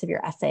reuse parts of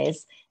your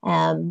essays.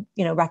 You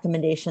know,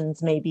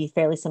 recommendations may be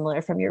fairly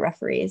similar from your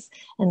referees.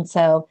 And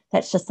so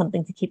that's just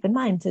something to keep in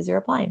mind as you're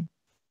applying.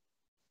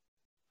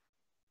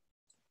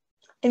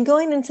 And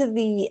going into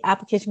the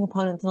application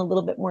components in a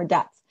little bit more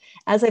depth,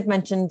 as I've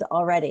mentioned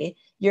already,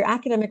 your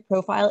academic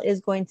profile is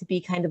going to be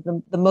kind of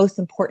the most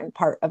important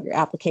part of your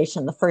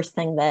application, the first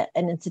thing that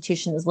an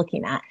institution is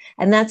looking at.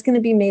 And that's going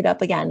to be made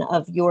up, again,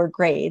 of your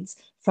grades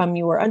from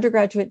your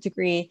undergraduate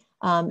degree,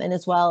 and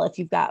as well, if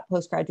you've got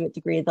postgraduate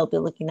degree, they'll be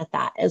looking at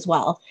that as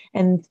well.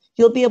 And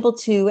you'll be able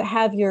to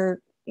have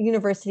your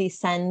university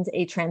send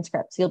a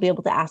transcript. So you'll be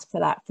able to ask for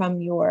that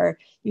from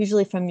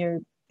usually from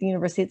the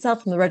university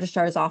itself, from the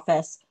registrar's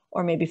office,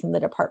 or maybe from the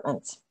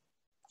department.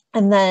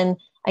 And then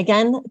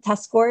again,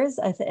 test scores.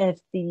 If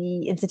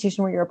the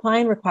institution where you're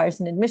applying requires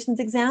an admissions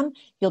exam,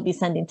 you'll be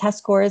sending test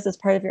scores as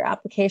part of your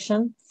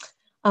application.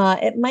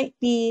 It might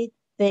be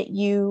that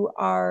you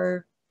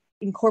are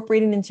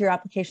incorporating into your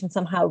application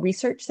somehow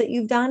research that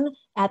you've done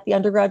at the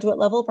undergraduate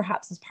level,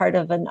 perhaps as part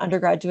of an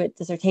undergraduate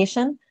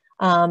dissertation.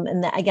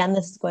 And again,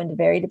 this is going to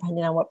vary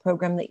depending on what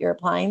program that you're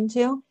applying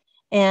to,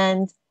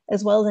 and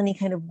as well as any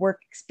kind of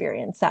work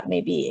experience that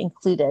may be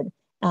included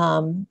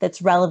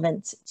that's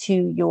relevant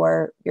to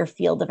your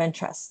field of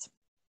interest.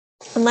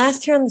 And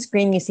last here on the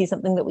screen, you see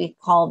something that we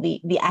call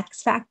the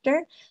X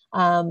factor,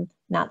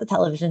 not the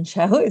television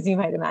show, as you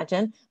might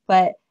imagine,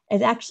 but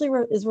it actually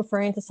is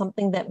referring to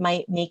something that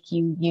might make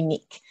you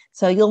unique.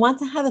 So you'll want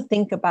to have a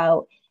think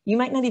about, you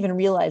might not even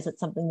realize it's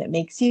something that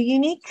makes you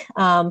unique,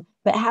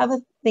 but have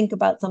a think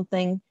about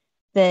something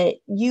that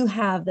you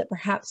have that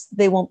perhaps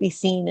they won't be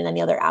seen in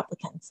any other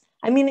applicants.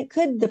 I mean, it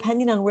could,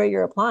 depending on where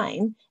you're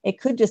applying, it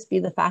could just be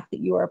the fact that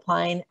you are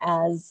applying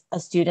as a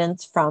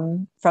student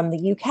from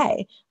the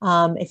UK.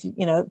 If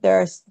you know,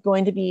 there are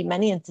going to be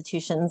many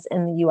institutions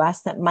in the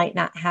US that might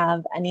not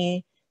have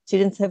any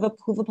students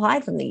who've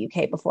applied from the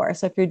UK before.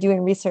 So if you're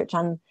doing research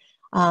on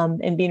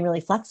and being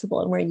really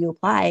flexible in where you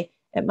apply,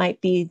 it might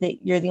be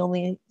that you're the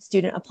only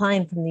student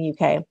applying from the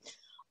UK.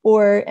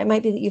 Or it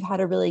might be that you've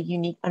had a really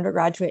unique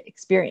undergraduate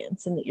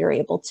experience and that you're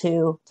able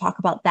to talk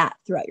about that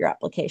throughout your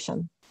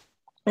application.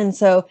 And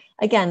so,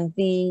 again,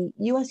 the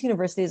US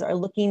universities are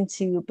looking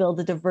to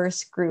build a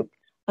diverse group,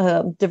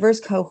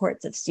 diverse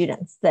cohorts of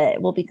students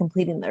that will be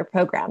completing their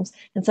programs.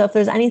 And so if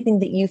there's anything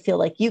that you feel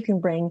like you can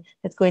bring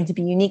that's going to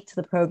be unique to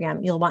the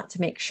program, you'll want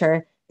to make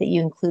sure that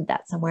you include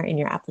that somewhere in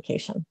your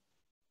application.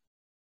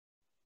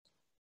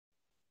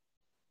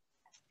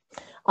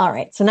 All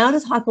right, so now to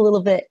talk a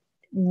little bit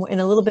in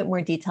a little bit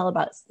more detail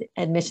about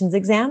admissions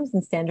exams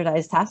and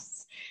standardized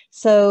tests.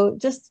 So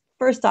just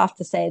first off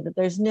to say that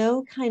there's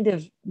no kind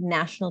of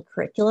national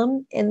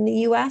curriculum in the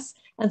US.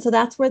 And so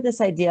that's where this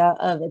idea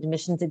of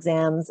admissions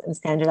exams and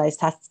standardized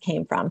tests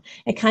came from.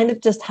 It kind of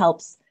just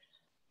helps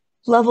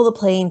level the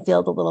playing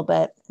field a little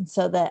bit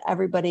so that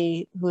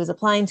everybody who is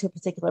applying to a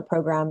particular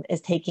program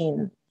is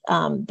taking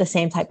the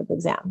same type of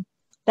exam.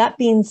 That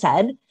being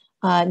said,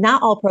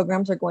 not all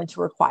programs are going to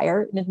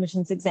require an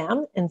admissions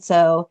exam. And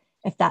so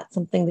if that's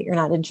something that you're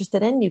not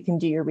interested in, you can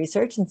do your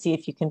research and see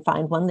if you can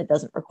find one that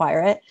doesn't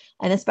require it.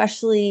 And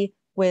especially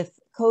with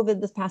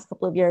COVID this past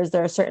couple of years,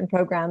 there are certain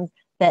programs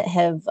that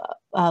have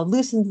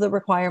loosened the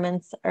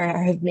requirements or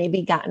have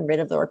maybe gotten rid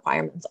of the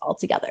requirements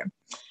altogether.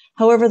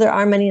 However, there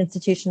are many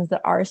institutions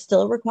that are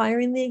still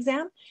requiring the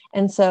exam.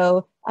 And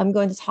so I'm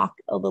going to talk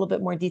a little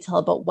bit more detail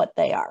about what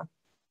they are.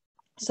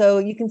 So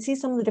you can see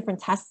some of the different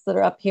tests that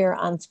are up here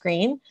on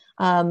screen.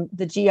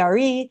 The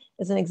GRE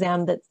is an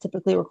exam that's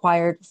typically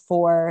required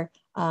for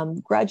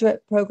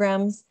graduate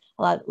programs,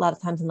 a lot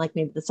of times in like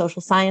maybe the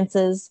social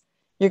sciences.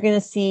 You're going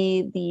to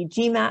see the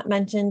GMAT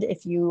mentioned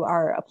if you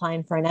are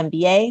applying for an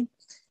MBA.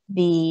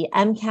 The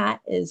MCAT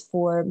is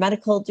for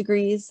medical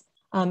degrees.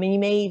 And you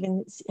may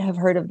even have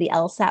heard of the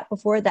LSAT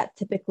before. That's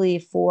typically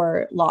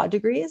for law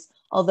degrees,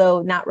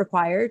 although not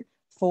required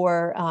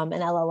for an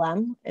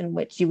LLM, in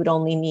which you would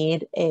only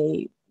need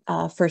a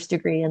first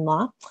degree in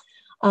law.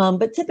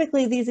 But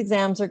typically these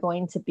exams are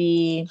going to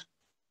be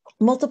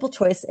multiple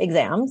choice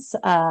exams,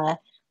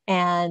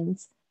 and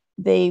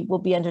they will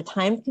be under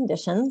timed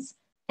conditions,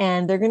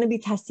 and they're going to be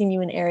testing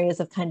you in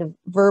areas of kind of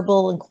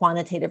verbal and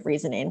quantitative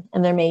reasoning,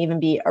 and there may even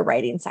be a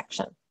writing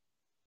section.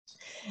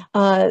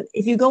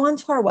 If you go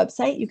onto our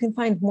website, you can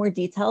find more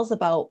details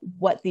about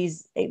what the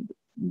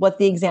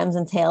exams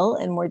entail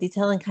in more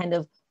detail and kind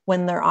of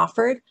when they're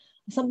offered.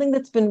 Something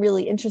that's been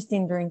really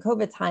interesting during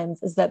COVID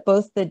times is that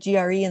both the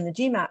GRE and the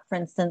GMAT, for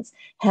instance,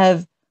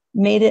 have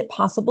made it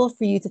possible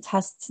for you to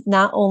test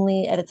not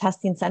only at a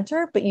testing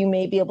center, but you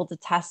may be able to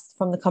test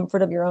from the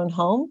comfort of your own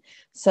home.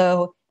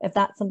 So if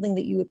that's something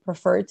that you would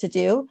prefer to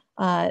do,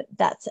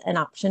 that's an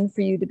option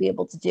for you to be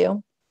able to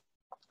do.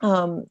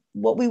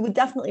 What we would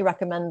definitely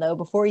recommend, though,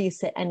 before you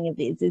sit any of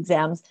these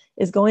exams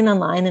is going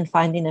online and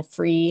finding a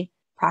free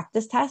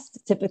practice test.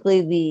 Typically,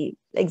 the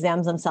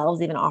exams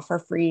themselves even offer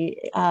free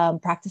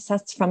practice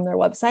tests from their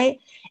website,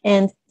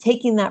 and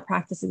taking that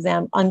practice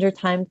exam under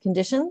timed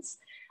conditions.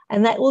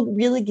 And that will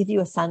really give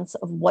you a sense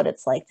of what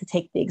it's like to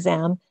take the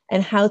exam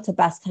and how to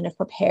best kind of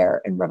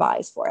prepare and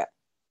revise for it.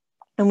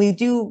 And we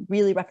do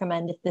really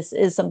recommend, if this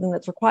is something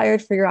that's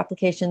required for your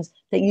applications,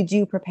 that you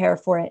do prepare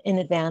for it in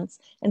advance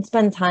and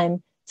spend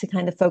time to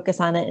kind of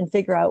focus on it and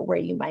figure out where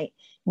you might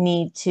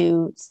need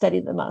to study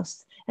the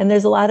most. And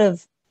there's a lot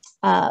of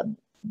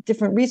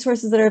different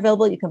resources that are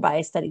available. You can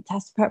buy study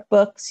test prep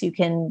books. You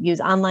can use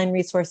online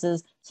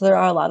resources. So there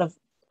are a lot of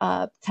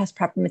test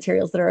prep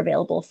materials that are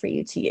available for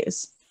you to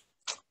use.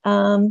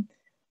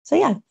 So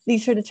yeah, be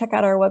sure to check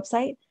out our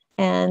website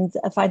and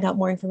find out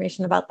more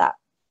information about that.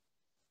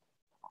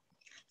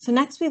 So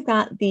next we've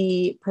got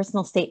the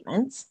personal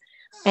statements.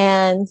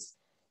 And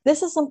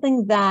this is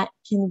something that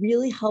can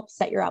really help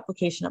set your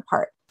application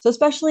apart. So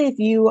especially if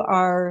you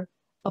are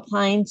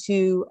applying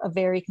to a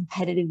very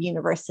competitive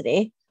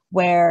university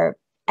where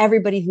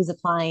everybody who's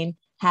applying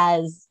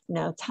has, you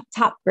know,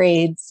 top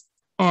grades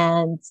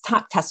and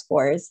top test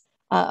scores,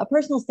 a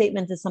personal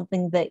statement is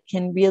something that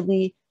can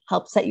really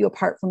help set you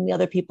apart from the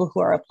other people who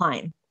are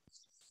applying.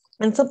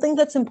 And something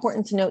that's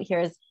important to note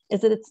here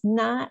is that it's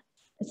not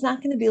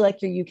going to be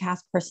like your UCAS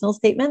personal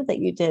statement that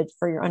you did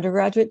for your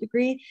undergraduate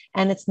degree,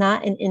 and it's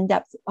not an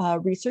in-depth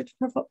research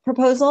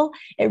proposal.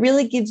 It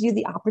really gives you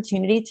the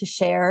opportunity to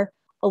share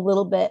a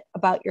little bit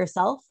about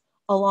yourself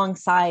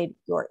alongside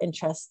your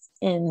interest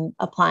in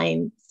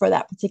applying for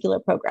that particular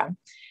program.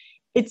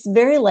 It's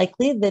very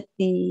likely that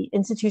the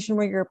institution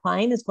where you're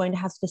applying is going to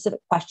have specific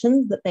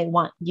questions that they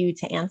want you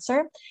to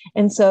answer.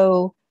 And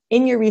so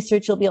in your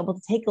research, you'll be able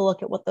to take a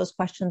look at what those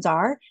questions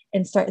are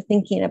and start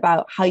thinking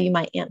about how you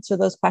might answer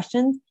those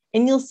questions.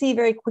 And you'll see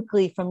very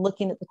quickly from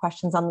looking at the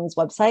questions on these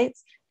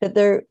websites that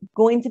they're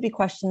going to be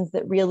questions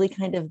that really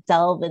kind of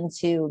delve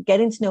into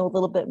getting to know a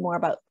little bit more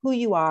about who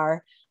you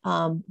are,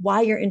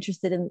 why you're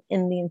interested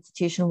in the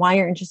institution, why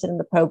you're interested in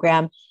the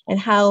program, and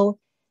how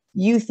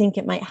you think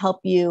it might help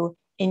you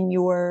in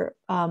your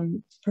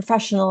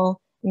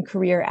professional and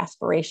career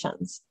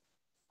aspirations.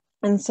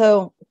 And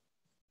so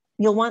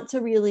you'll want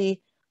to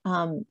really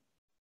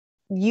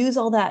use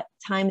all that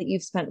time that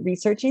you've spent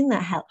researching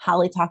that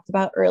Holly talked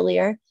about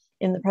earlier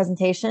in the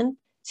presentation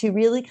to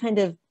really kind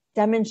of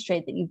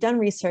demonstrate that you've done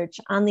research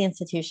on the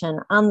institution,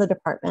 on the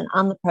department,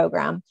 on the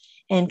program,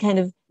 and kind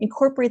of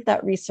incorporate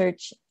that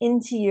research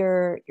into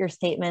your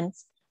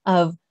statements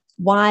of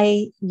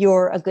why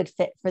you're a good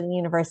fit for the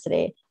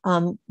university,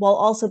 while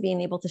also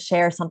being able to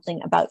share something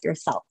about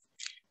yourself.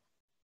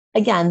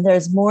 Again,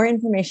 there's more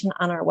information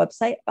on our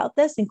website about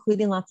this,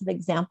 including lots of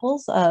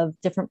examples of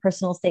different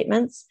personal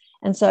statements.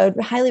 And so I'd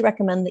highly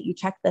recommend that you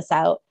check this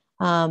out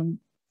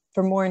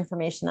for more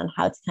information on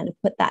how to kind of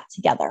put that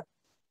together.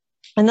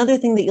 Another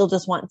thing that you'll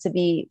just want to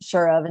be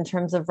sure of in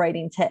terms of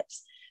writing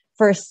tips,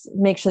 first,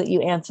 make sure that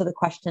you answer the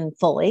question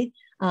fully,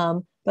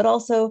 but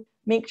also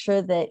make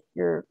sure that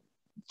you're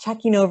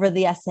checking over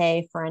the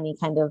essay for any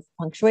kind of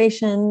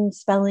punctuation,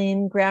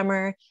 spelling,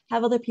 grammar,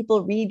 have other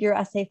people read your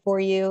essay for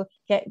you,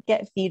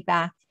 get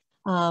feedback.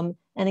 And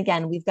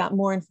again, we've got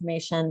more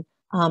information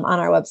on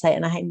our website,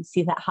 and I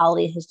see that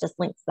Holly has just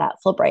linked to that,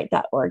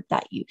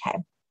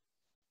 fulbright.org.uk.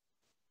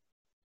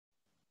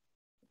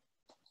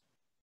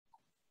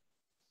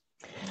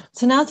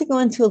 So now to go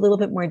into a little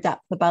bit more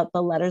depth about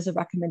the letters of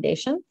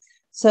recommendation.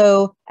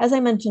 So as I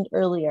mentioned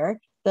earlier,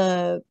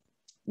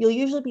 you'll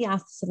usually be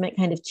asked to submit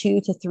kind of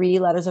 2 to 3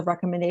 letters of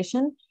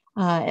recommendation.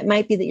 It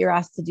might be that you're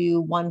asked to do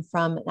one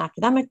from an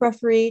academic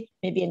referee,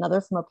 maybe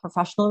another from a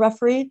professional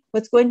referee.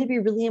 What's going to be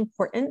really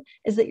important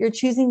is that you're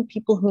choosing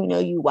people who know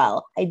you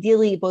well,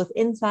 ideally both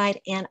inside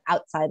and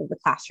outside of the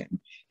classroom.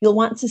 You'll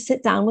want to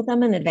sit down with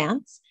them in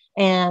advance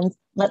and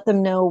let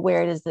them know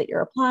where it is that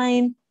you're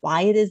applying,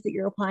 why it is that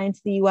you're applying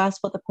to the US,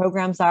 what the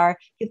programs are,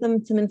 give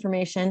them some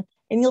information.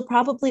 And you'll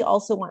probably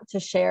also want to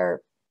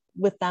share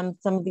with them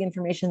some of the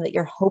information that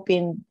you're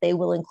hoping they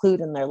will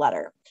include in their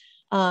letter.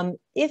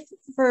 If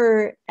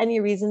for any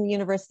reason the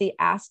university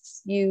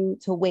asks you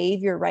to waive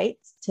your right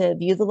to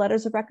view the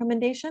letters of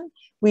recommendation,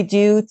 we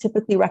do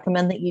typically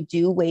recommend that you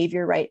do waive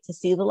your right to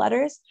see the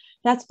letters.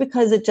 That's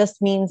because it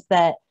just means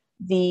that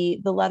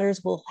the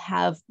letters will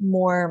have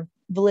more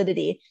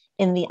validity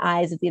in the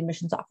eyes of the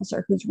admissions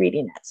officer who's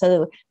reading it.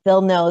 So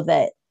they'll know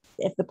that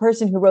if the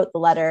person who wrote the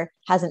letter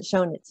hasn't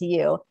shown it to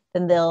you,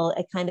 then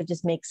it kind of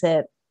just makes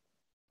it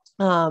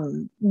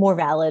more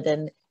valid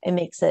and it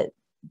makes it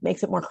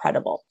more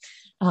credible.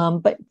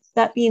 But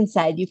that being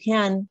said, you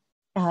can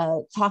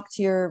talk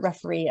to your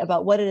referee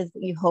about what it is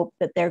that you hope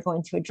that they're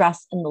going to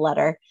address in the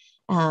letter.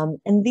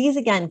 And these,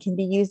 again, can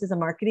be used as a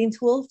marketing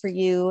tool for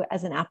you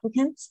as an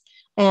applicant.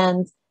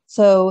 And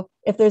so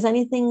if there's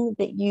anything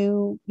that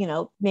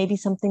maybe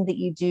something that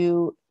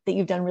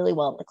you've done really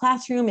well in the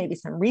classroom, maybe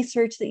some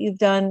research that you've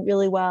done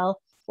really well,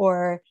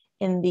 or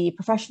in the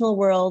professional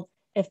world,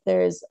 if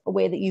there's a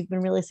way that you've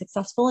been really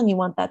successful and you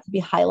want that to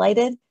be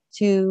highlighted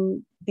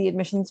to the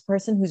admissions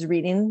person who's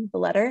reading the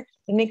letter,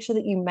 then make sure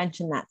that you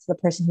mention that to the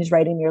person who's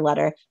writing your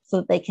letter so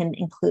that they can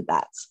include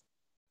that.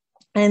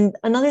 And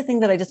another thing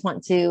that I just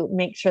want to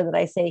make sure that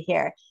I say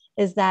here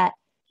is that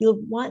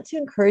you'll want to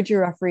encourage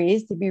your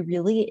referees to be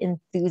really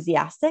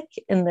enthusiastic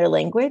in their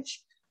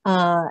language.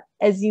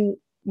 As you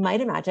might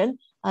imagine,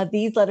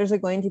 these letters are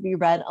going to be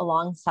read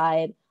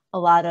alongside a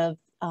lot of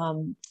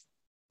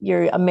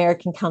your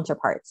American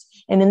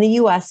counterparts. And in the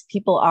US,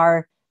 people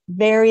are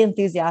very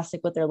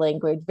enthusiastic with their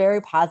language, very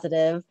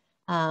positive,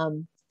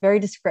 very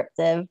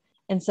descriptive.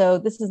 And so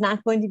this is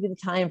not going to be the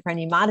time for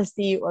any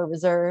modesty or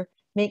reserve.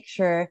 make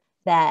sure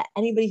that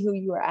anybody who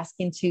you are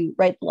asking to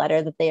write the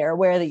letter, that they are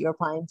aware that you're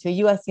applying to a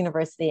US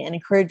university, and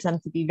encourage them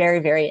to be very,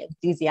 very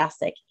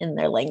enthusiastic in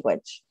their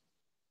language.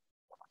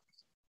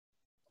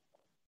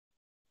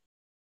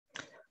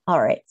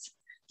 All right,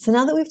 so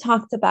now that we've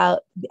talked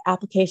about the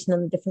application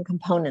and the different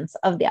components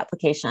of the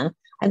application,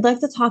 I'd like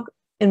to talk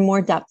in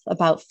more depth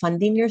about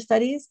funding your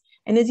studies.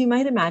 And as you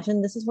might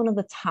imagine, this is one of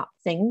the top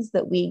things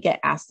that we get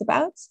asked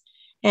about.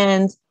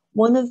 And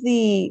one of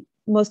the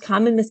most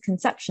common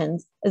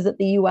misconceptions is that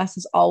the US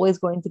is always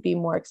going to be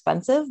more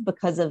expensive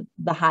because of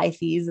the high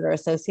fees that are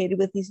associated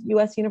with these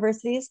US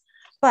universities.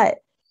 But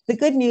the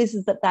good news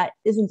is that that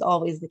isn't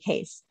always the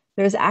case.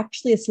 There's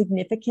actually a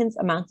significant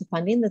amount of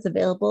funding that's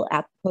available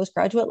at the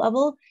postgraduate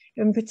level,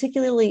 and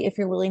particularly if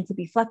you're willing to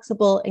be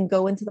flexible and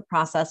go into the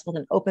process with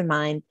an open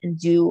mind and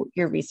do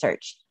your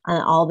research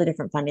on all the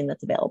different funding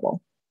that's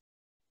available.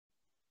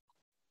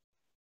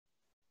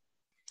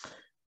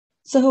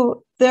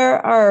 So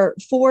there are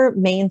four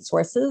main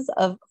sources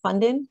of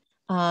funding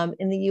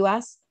in the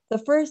US. The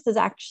first is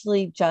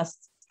actually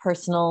just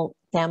personal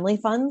family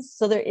funds.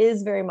 So there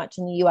is very much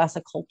in the US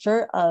a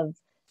culture of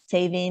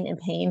saving and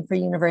paying for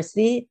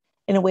university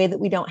in a way that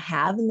we don't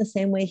have in the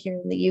same way here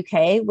in the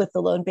UK with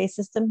the loan-based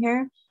system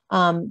here.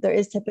 There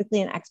is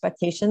typically an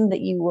expectation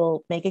that you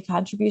will make a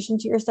contribution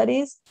to your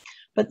studies.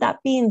 But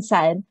that being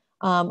said,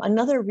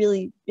 another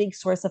really big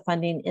source of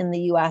funding in the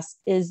US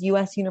is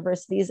US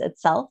universities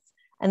itself.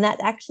 And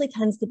that actually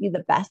tends to be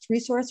the best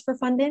resource for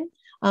funding.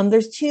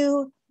 There's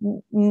two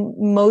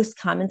most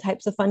common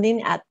types of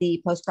funding at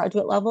the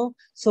postgraduate level.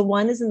 So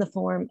one is in the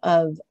form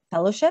of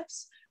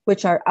fellowships,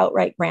 which are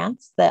outright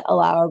grants that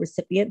allow a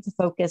recipient to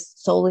focus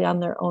solely on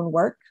their own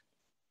work.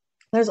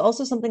 There's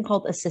also something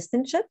called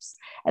assistantships,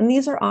 and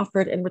these are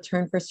offered in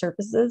return for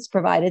services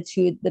provided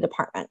to the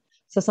department.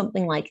 So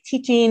something like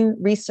teaching,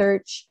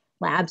 research,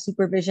 lab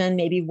supervision,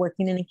 maybe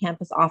working in a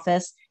campus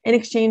office in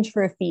exchange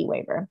for a fee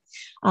waiver,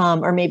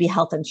 or maybe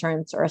health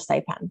insurance or a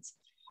stipend.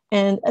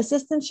 And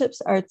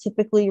assistantships are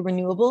typically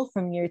renewable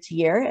from year to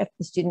year if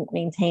the student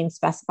maintains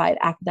specified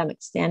academic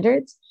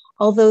standards,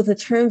 although the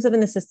terms of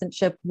an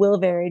assistantship will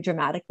vary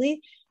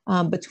dramatically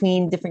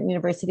between different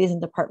universities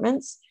and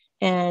departments.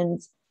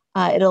 And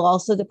it'll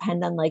also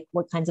depend on like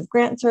what kinds of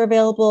grants are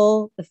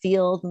available, the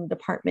field and the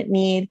department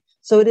need.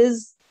 So it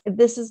is, if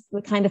this is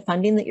the kind of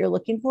funding that you're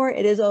looking for,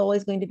 it is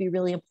always going to be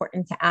really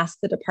important to ask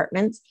the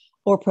department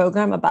or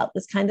program about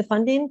this kind of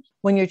funding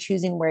when you're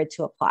choosing where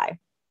to apply.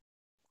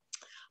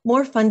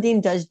 More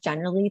funding does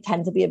generally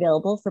tend to be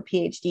available for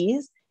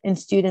PhDs and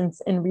students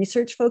in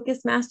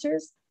research-focused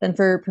masters than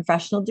for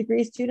professional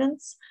degree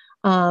students.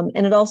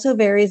 And it also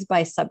varies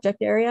by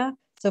subject area.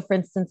 So for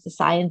instance, the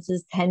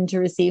sciences tend to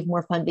receive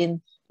more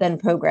funding than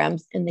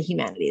programs in the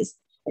humanities.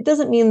 It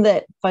doesn't mean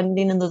that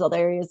funding in those other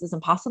areas is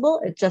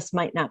impossible. It just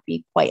might not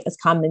be quite as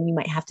common. You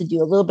might have to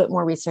do a little bit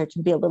more research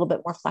and be a little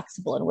bit more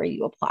flexible in where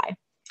you apply.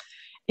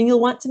 And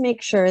you'll want to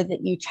make sure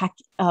that you check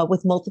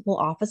with multiple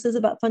offices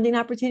about funding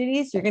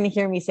opportunities. You're going to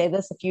hear me say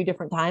this a few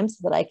different times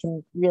so that I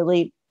can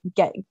really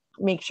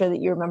make sure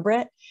that you remember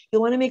it.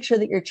 You'll want to make sure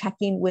that you're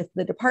checking with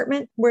the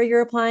department where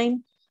you're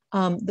applying,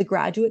 the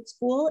graduate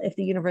school, if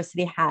the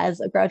university has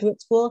a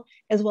graduate school,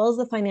 as well as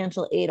the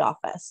financial aid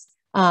office.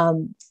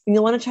 And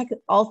you'll want to check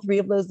all three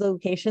of those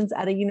locations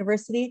at a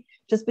university,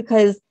 just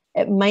because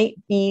it might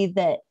be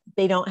that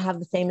they don't have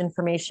the same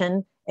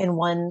information in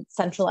one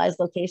centralized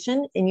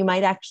location, and you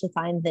might actually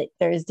find that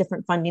there is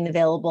different funding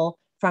available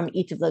from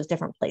each of those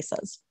different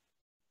places.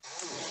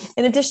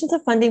 In addition to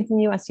funding from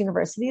US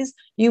universities,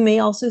 you may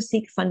also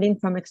seek funding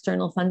from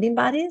external funding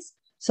bodies.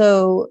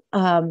 So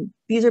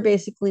these are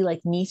basically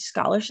like niche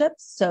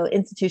scholarships. So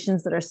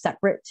institutions that are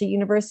separate to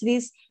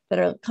universities, that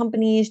are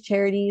companies,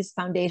 charities,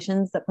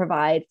 foundations that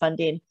provide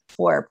funding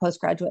for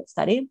postgraduate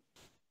study.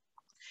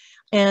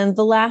 And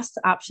the last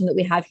option that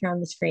we have here on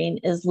the screen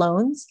is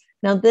loans.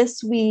 Now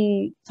this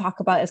we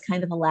talk about as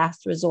kind of a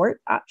last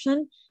resort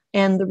option.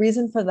 And the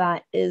reason for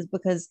that is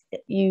because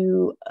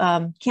you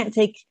can't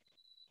take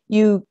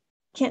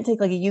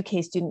like a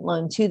UK student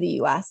loan to the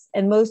US,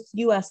 and most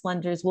US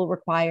lenders will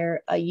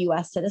require a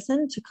US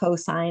citizen to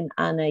co-sign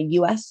on a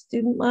US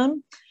student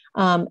loan.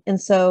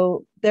 And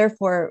so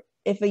therefore,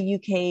 if a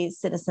UK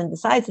citizen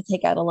decides to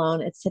take out a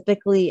loan, it's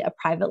typically a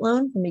private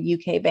loan from a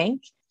UK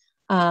bank.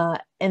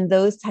 And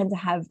those tend to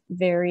have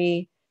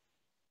very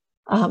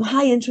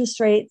high interest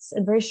rates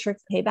and very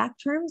strict payback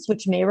terms,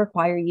 which may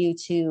require you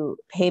to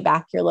pay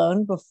back your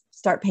loan,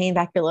 start paying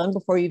back your loan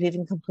before you've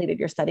even completed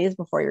your studies,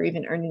 before you're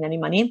even earning any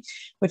money,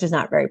 which is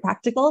not very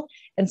practical.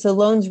 And so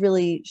loans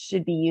really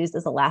should be used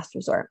as a last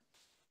resort.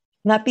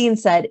 That being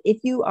said, if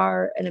you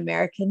are an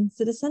American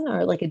citizen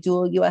or like a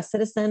dual US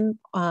citizen,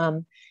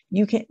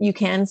 you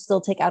can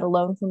still take out a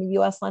loan from a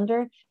US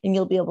lender, and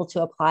you'll be able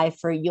to apply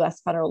for US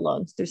federal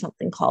loans through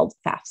something called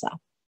FAFSA.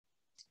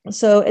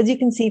 So as you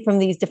can see from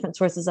these different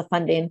sources of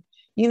funding,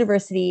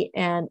 university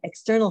and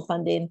external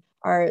funding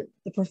are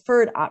the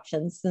preferred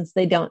options since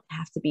they don't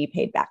have to be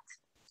paid back.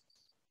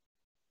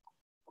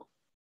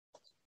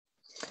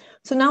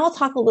 So now I'll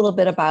talk a little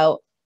bit about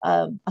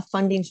a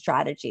funding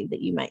strategy that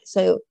you might.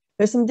 So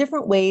there's some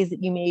different ways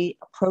that you may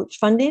approach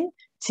funding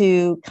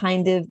to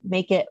kind of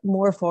make it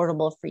more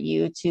affordable for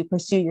you to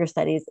pursue your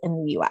studies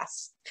in the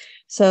US.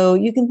 So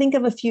you can think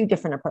of a few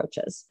different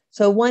approaches.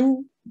 So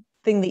one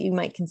thing that you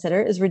might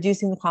consider is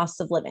reducing the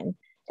cost of living.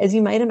 As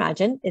you might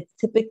imagine, it's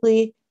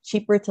typically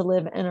cheaper to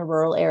live in a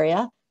rural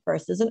area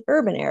versus an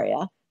urban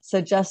area.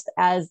 So just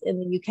as in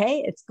the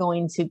UK, it's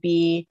going to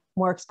be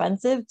more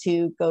expensive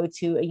to go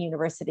to a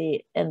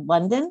university in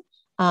London.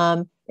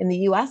 In the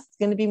US, it's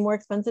going to be more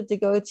expensive to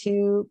go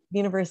to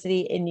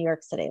university in New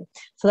York City.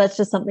 So that's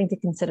just something to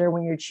consider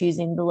when you're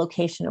choosing the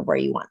location of where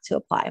you want to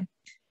apply.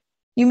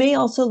 You may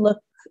also look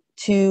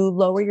to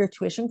lower your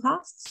tuition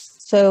costs.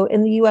 So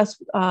in the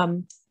US,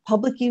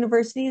 public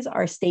universities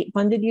are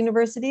state-funded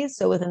universities.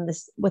 So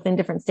within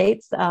different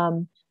states, there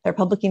are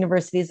public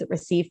universities that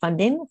receive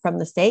funding from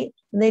the state,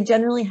 and they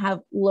generally have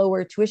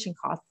lower tuition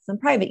costs than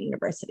private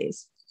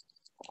universities.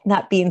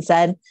 That being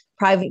said,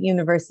 private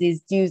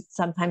universities do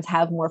sometimes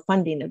have more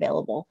funding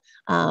available,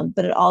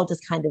 but it all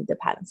just kind of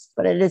depends,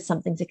 but it is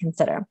something to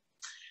consider.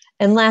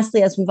 And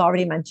lastly, as we've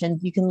already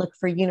mentioned, you can look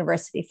for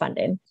university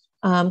funding.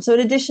 So in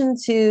addition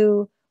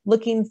to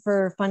looking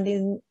for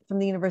funding from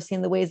the university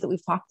in the ways that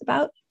we've talked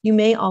about, you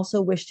may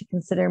also wish to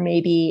consider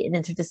maybe an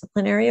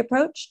interdisciplinary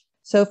approach.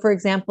 So for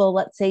example,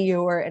 let's say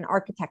you're an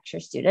architecture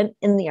student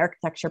in the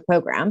architecture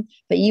program,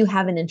 but you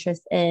have an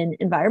interest in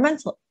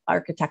environmental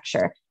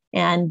architecture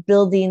and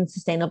building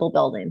sustainable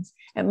buildings.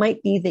 It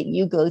might be that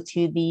you go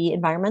to the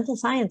environmental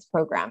science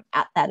program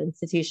at that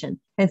institution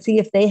and see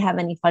if they have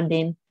any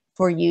funding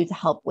for you to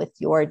help with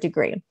your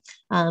degree.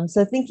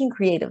 So thinking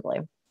creatively.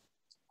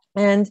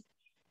 And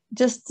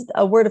just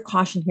a word of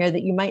caution here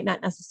that you might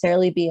not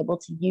necessarily be able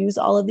to use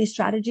all of these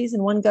strategies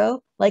in one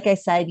go. Like I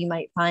said, you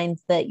might find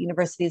that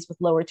universities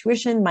with lower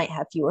tuition might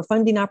have fewer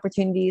funding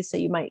opportunities, so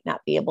you might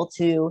not be able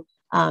to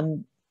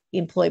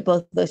employ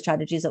both of those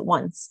strategies at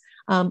once.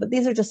 But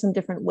these are just some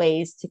different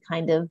ways to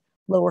kind of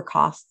lower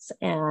costs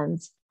and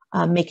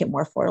make it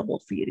more affordable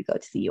for you to go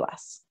to the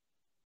US.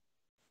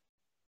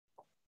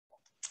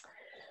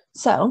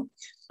 So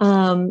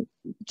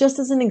just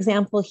as an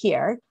example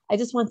here, I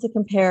just want to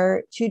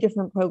compare two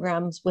different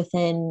programs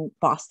within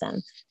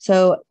Boston.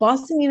 So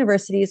Boston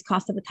University's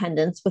cost of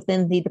attendance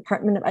within the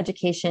Department of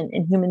Education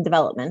and Human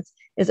Development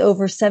is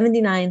over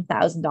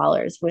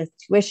 $79,000 with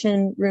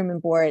tuition, room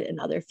and board,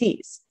 and other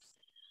fees.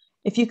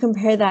 If you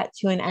compare that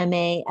to an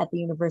MA at the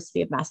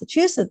University of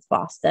Massachusetts,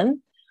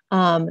 Boston,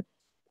 all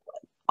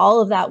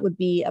of that would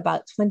be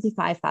about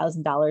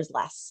 $25,000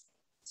 less.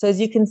 So as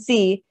you can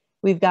see,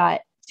 we've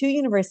got two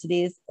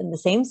universities in the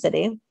same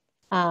city,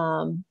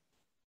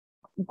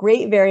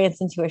 great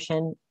variance in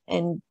tuition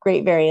and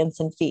great variance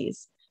in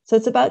fees. So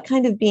it's about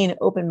kind of being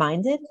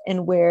open-minded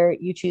in where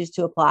you choose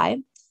to apply.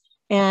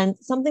 And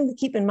something to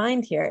keep in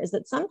mind here is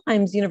that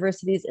sometimes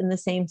universities in the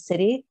same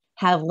city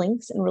have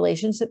links and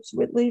relationships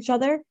with each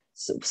other.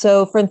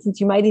 So for instance,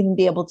 you might even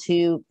be able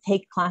to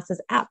take classes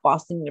at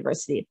Boston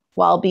University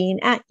while being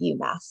at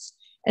UMass.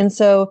 And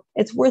so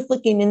it's worth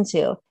looking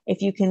into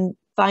if you can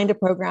find a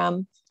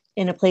program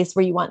in a place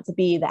where you want to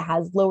be that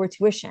has lower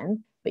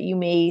tuition, but you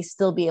may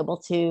still be able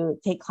to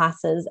take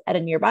classes at a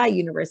nearby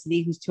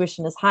university whose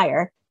tuition is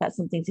higher. That's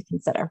something to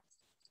consider.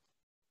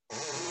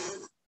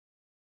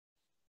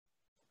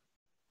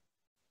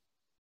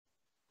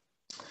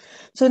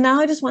 So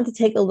now I just want to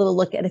take a little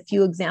look at a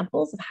few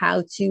examples of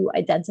how to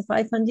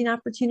identify funding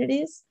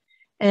opportunities.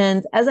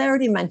 And as I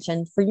already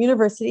mentioned, for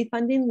university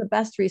funding, the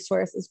best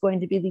resource is going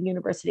to be the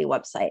university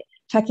website,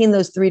 checking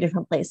those three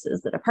different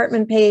places: the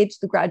department page,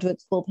 the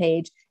graduate school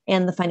page,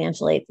 and the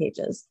financial aid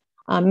pages.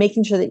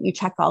 Making sure that you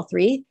check all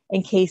three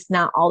in case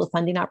not all the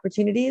funding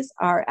opportunities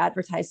are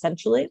advertised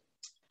centrally.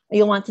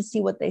 You'll want to see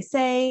what they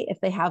say, if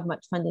they have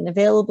much funding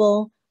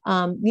available.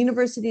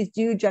 Universities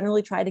do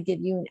generally try to give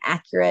you an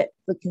accurate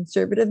but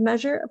conservative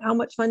measure of how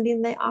much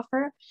funding they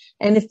offer.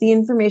 And if the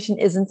information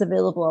isn't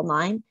available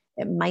online,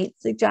 it might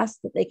suggest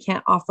that they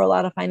can't offer a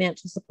lot of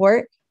financial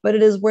support, but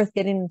it is worth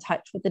getting in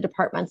touch with the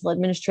departmental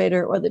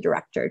administrator or the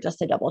director just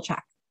to double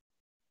check.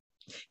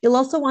 You'll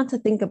also want to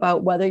think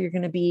about whether you're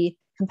going to be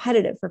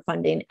competitive for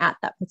funding at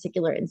that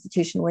particular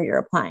institution where you're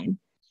applying.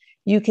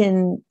 You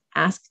can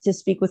ask to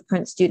speak with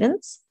current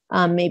students,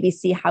 maybe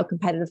see how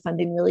competitive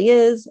funding really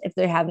is, if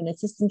they have an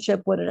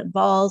assistantship, what it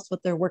involves,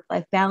 what their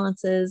work-life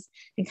balance is,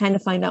 and kind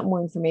of find out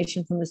more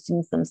information from the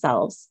students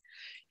themselves.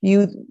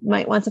 You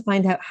might want to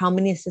find out how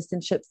many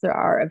assistantships there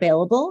are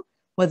available,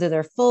 whether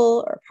they're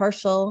full or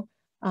partial,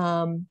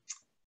 and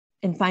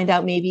find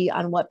out maybe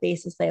on what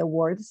basis they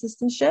award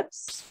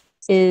assistantships.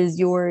 Is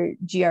your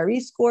GRE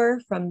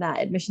score from that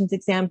admissions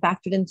exam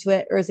factored into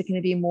it, or is it going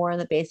to be more on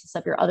the basis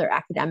of your other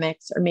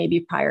academics or maybe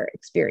prior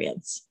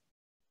experience?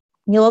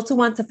 You'll also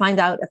want to find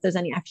out if there's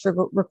any extra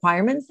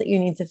requirements that you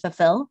need to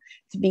fulfill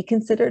to be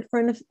considered for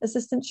an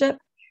assistantship.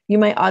 You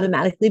might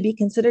automatically be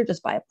considered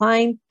just by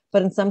applying,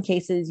 but in some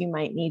cases you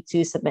might need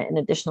to submit an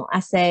additional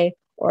essay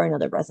or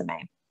another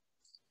resume.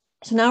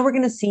 So now we're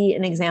going to see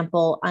an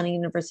example on a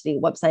university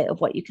website of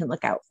what you can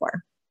look out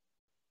for.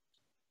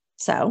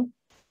 So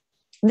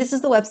This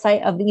is the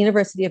website of the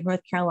University of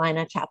North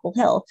Carolina, Chapel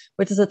Hill,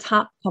 which is a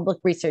top public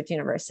research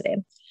university.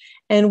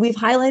 And we've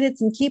highlighted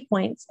some key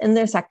points in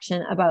their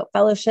section about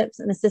fellowships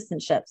and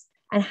assistantships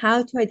and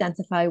how to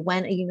identify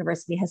when a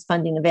university has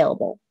funding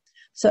available.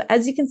 So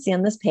as you can see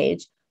on this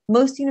page,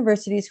 most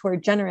universities who are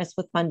generous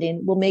with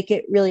funding will make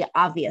it really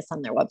obvious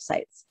on their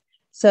websites.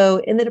 So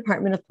in the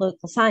Department of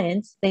Political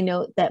Science, they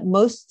note that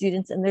most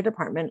students in their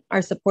department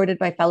are supported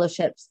by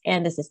fellowships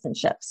and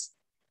assistantships.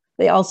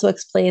 They also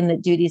explain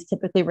that duties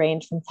typically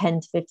range from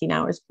 10 to 15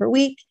 hours per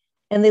week,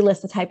 and they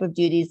list the type of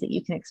duties that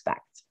you can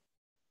expect.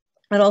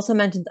 It also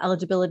mentions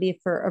eligibility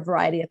for a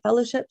variety of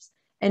fellowships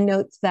and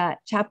notes that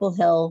Chapel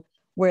Hill,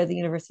 where the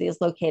university is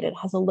located,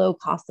 has a low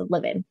cost of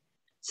living.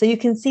 So you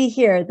can see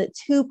here that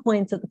 2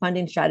 points of the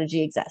funding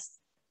strategy exist,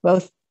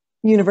 both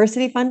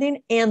university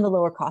funding and the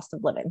lower cost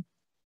of living.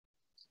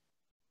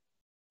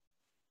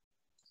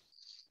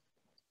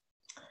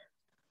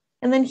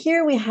 And then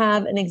here we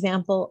have an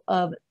example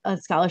of a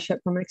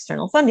scholarship from an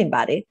external funding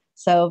body,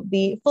 so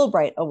the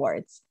Fulbright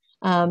Awards.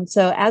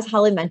 So as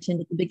Holly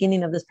mentioned at the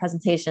beginning of this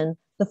presentation,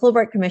 the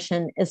Fulbright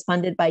Commission is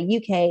funded by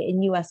UK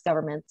and US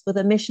governments with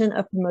a mission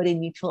of promoting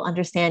mutual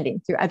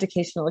understanding through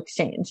educational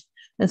exchange.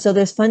 And so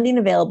there's funding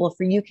available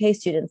for UK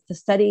students to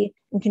study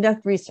and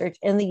conduct research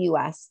in the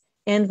US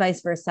and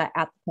vice versa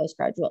at the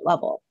postgraduate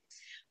level.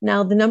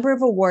 Now, the number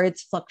of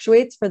awards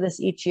fluctuates for this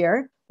each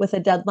year with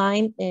a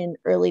deadline in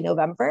early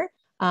November.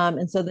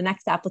 And so the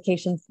next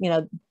applications,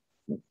 the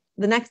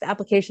next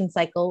application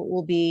cycle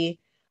will be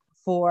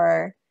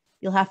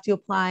you'll have to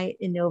apply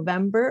in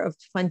November of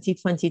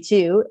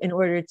 2022 in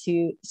order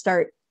to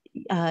start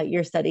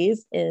your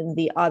studies in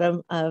the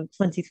autumn of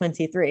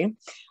 2023.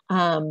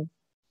 And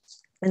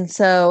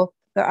so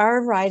there are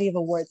a variety of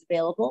awards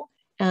available.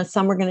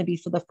 Some are going to be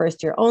for the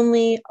first year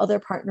only. Other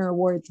partner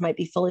awards might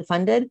be fully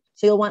funded.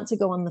 So you'll want to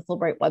go on the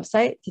Fulbright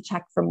website to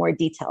check for more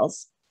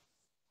details.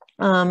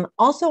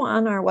 Also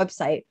on our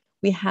website,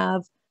 we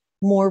have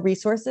more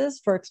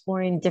resources for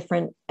exploring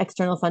different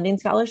external funding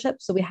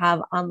scholarships. So we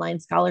have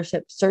online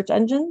scholarship search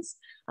engines,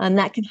 and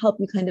that can help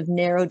you kind of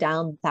narrow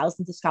down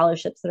thousands of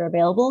scholarships that are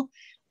available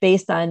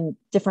based on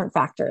different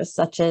factors,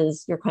 such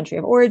as your country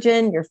of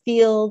origin, your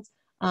field,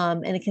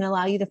 and it can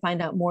allow you to find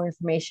out more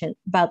information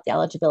about the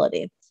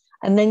eligibility.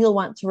 And then you'll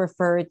want to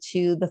refer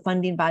to the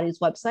funding body's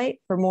website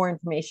for more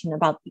information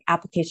about the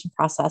application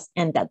process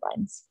and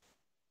deadlines.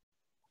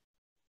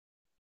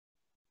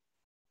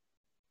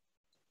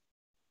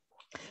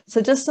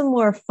 So just some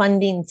more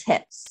funding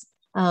tips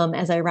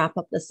as I wrap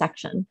up this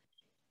section.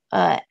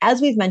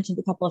 As we've mentioned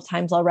a couple of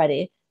times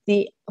already,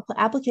 the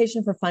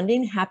application for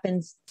funding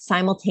happens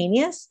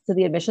simultaneous to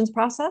the admissions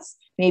process,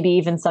 maybe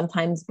even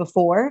sometimes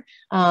before.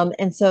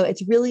 And so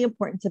it's really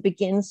important to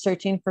begin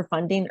searching for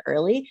funding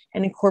early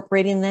and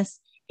incorporating this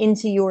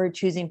into your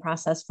choosing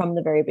process from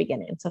the very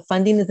beginning. So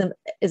funding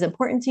is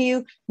important to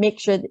you. Make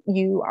sure that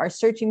you are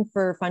searching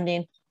for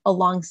funding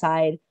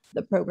alongside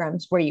the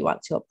programs where you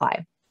want to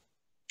apply.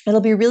 It'll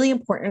be really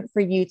important for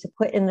you to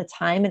put in the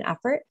time and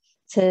effort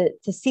to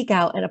seek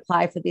out and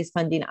apply for these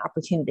funding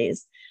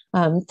opportunities.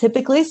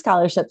 Typically,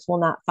 scholarships will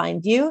not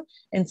find you,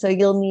 and so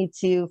you'll need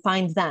to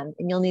find them,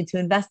 and you'll need to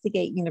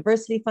investigate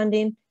university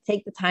funding,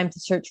 take the time to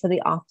search for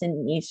the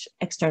often niche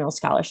external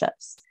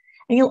scholarships.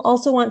 And you'll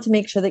also want to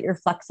make sure that you're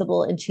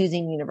flexible in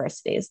choosing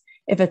universities.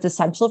 If it's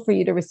essential for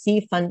you to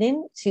receive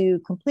funding to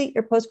complete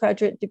your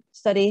postgraduate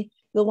study,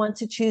 you'll want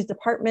to choose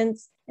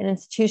departments and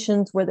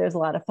institutions where there's a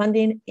lot of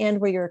funding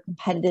and where you're a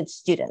competitive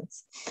student.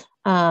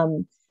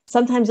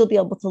 Sometimes you'll be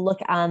able to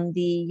look on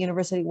the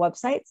university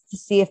websites to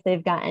see if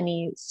they've got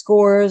any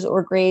scores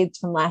or grades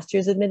from last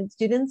year's admitted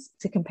students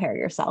to compare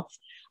yourself.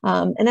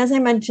 And as I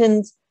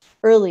mentioned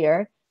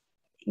earlier,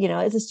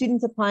 as a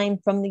student applying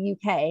from the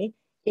UK,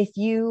 if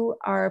you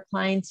are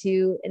applying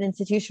to an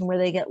institution where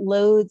they get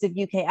loads of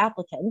UK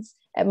applicants,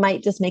 it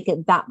might just make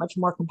it that much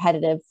more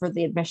competitive for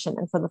the admission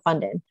and for the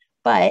funding.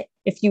 But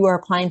if you are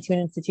applying to an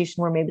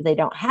institution where maybe they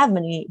don't have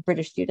many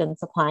British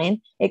students applying,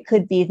 it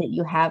could be that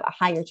you have a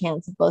higher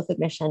chance of both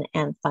admission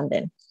and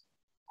funding.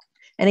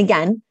 And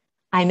again,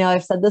 I know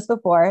I've said this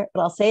before,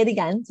 but I'll say it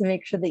again to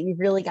make sure that you've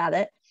really got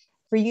it.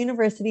 For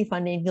university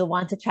funding, you'll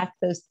want to check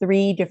those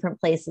 3 different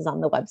places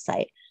on the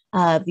website,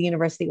 the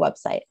university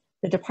website: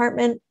 the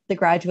department, the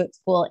graduate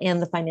school,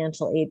 and the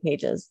financial aid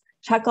pages.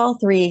 Check all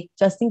 3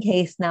 just in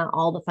case not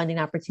all the funding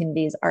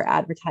opportunities are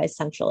advertised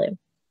centrally.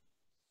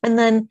 And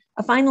then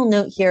a final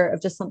note here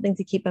of just something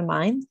to keep in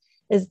mind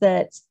is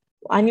that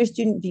on your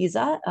student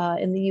visa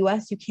in the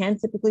US, you can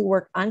typically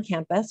work on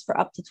campus for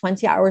up to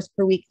 20 hours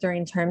per week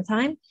during term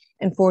time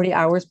and 40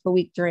 hours per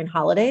week during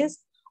holidays.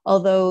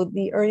 Although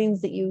the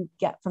earnings that you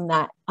get from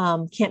that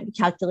can't be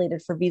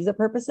calculated for visa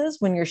purposes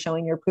when you're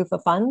showing your proof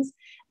of funds,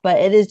 but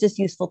it is just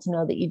useful to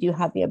know that you do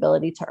have the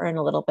ability to earn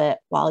a little bit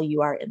while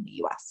you are in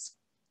the US.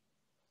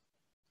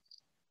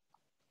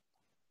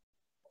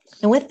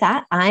 And with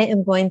that, I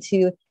am going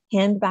to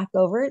hand back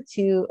over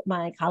to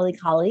my colleague,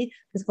 Holly,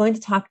 who's going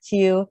to talk to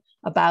you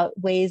about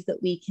ways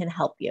that we can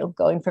help you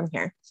going from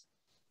here.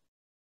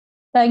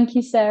 Thank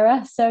you,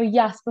 Sarah. So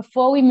yes,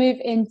 before we move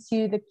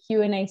into the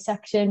Q&A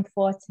section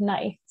for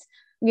tonight,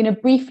 I'm going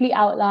to briefly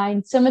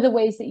outline some of the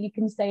ways that you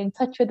can stay in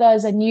touch with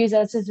us and use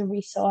us as a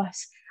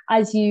resource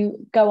as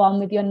you go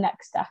on with your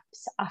next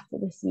steps after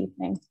this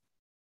evening.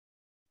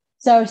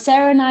 So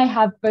Sarah and I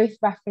have both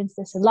referenced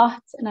this a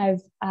lot, and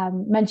I've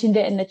mentioned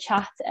it in the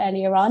chat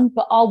earlier on,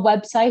 but our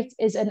website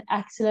is an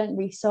excellent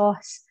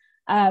resource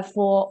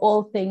for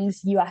all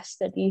things US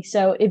study.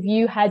 So if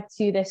you head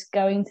to this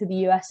Going to the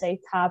USA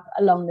tab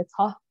along the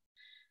top,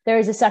 there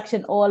is a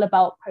section all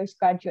about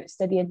postgraduate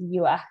study in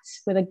the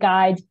US with a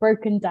guide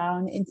broken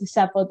down into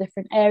several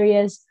different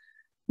areas,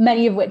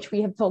 many of which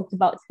we have talked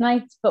about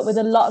tonight, but with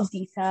a lot of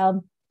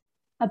detail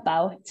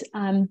about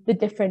the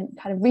different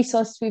kind of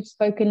resources we've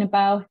spoken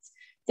about,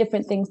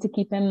 different things to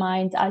keep in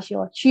mind as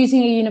you're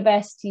choosing a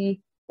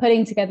university,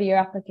 putting together your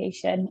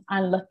application,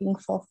 and looking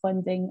for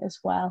funding as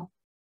well.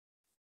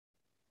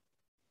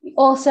 We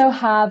also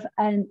have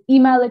an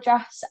email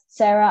address.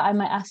 Sarah, I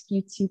might ask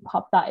you to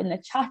pop that in the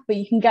chat, but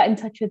you can get in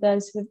touch with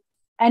us with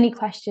any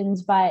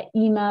questions via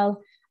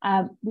email.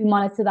 We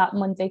monitor that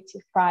Monday to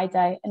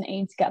Friday and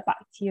aim to get back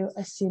to you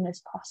as soon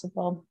as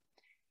possible.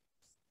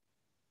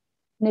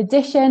 In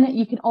addition,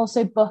 you can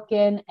also book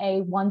in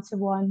a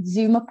one-to-one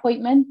Zoom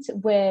appointment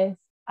with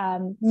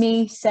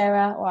me,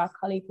 Sarah, or our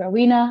colleague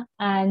Rowena,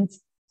 and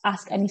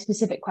ask any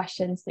specific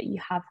questions that you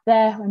have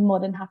there. I'm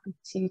more than happy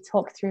to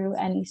talk through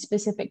any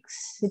specific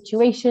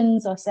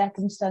situations or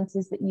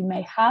circumstances that you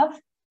may have.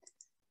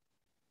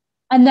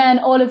 And then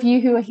all of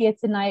you who are here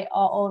tonight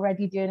are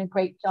already doing a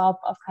great job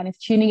of kind of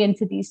tuning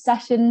into these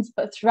sessions,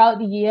 but throughout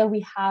the year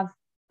we have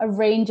a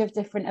range of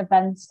different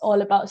events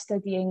all about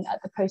studying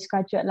at the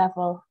postgraduate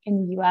level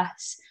in the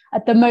US.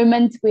 At the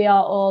moment, we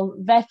are all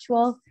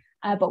virtual,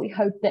 but we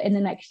hope that in the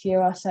next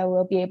year or so,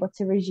 we'll be able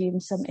to resume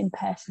some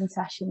in-person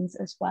sessions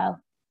as well.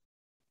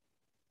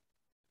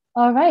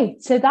 All right,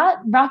 so that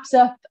wraps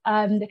up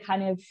the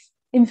kind of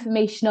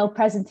informational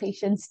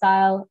presentation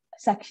style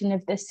section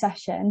of this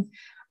session.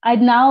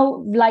 I'd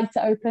now like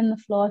to open the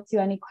floor to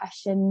any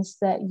questions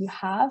that you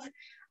have.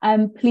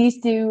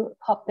 Please do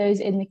pop those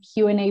in the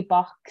Q&A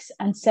box,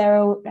 and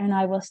Sarah and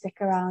I will stick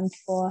around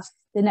for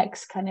the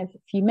next kind of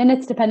few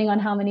minutes, depending on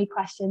how many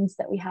questions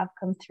that we have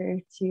come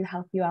through, to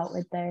help you out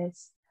with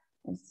those.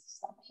 And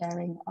stop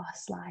sharing our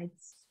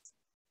slides.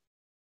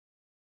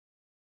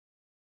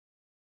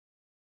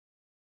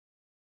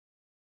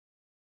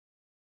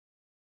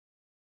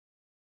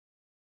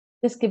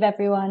 Just give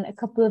everyone a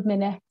couple of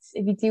minutes.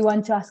 If you do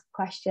want to ask a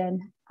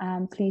question,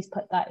 please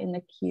put that in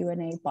the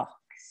Q&A box.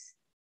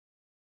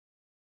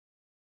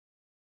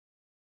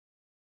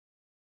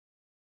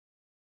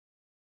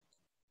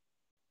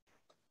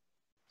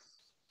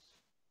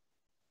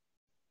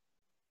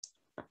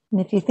 And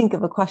if you think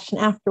of a question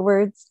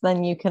afterwards,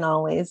 then you can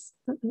always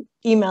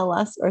email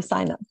us or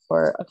sign up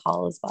for a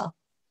call as well.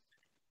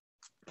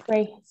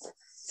 Great.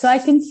 So I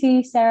can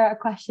see, Sarah, a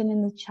question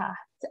in the chat,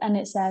 and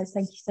it says,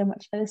 thank you so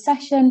much for the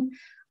session.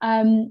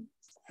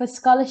 For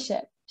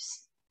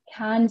scholarships,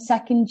 can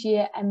second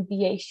year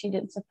MBA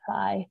students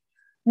apply?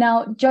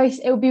 Now, Joyce,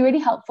 it would be really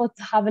helpful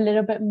to have a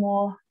little bit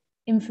more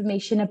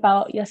information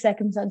about your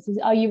circumstances.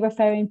 Are you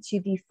referring to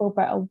the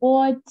Fulbright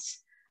Awards?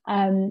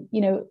 You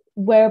know,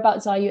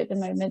 whereabouts are you at the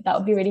moment? That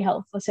would be really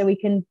helpful so we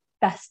can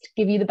best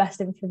give you the best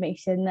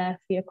information there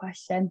for your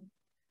question.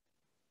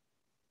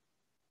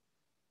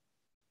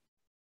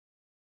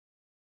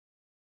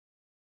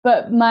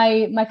 But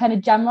my kind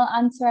of general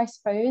answer, I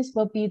suppose,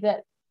 will be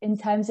that in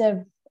terms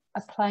of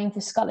applying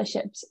for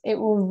scholarships, it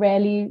will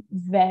really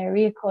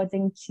vary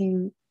according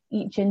to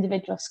each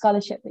individual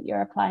scholarship that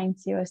you're applying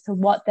to as to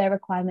what their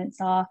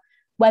requirements are,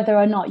 whether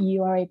or not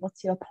you are able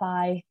to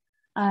apply,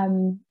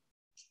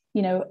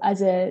 you know,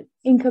 as an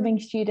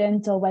incoming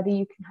student, or whether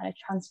you can kind of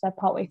transfer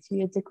partway through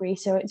your degree.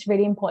 So it's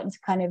really important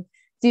to kind of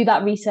do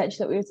that research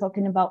that we were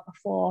talking about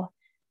before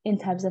in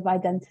terms of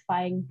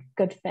identifying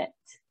good fit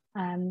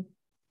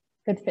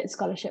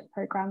scholarship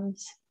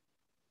programs.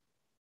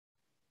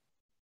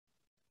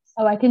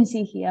 Oh, I can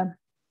see here.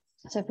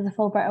 So for the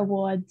Fulbright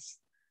Awards,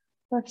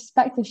 for a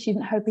prospective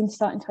student hoping to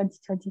start in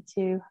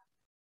 2022.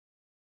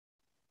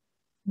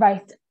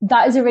 Right,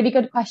 that is a really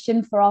good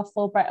question for our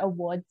Fulbright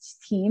Awards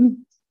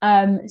team.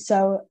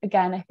 So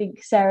again, I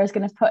think Sarah's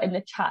going to put in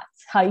the chat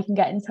how you can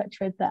get in touch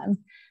with them.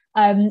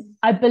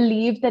 I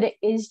believe that it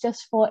is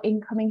just for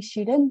incoming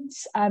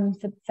students for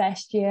the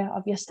first year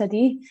of your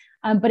study,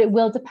 but it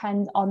will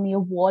depend on the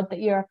award that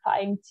you're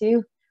applying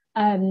to.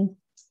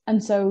 And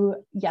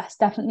so, yes,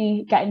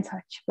 definitely get in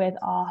touch with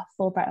our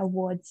Fulbright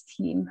Awards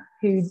team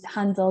who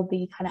handle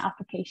the kind of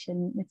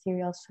application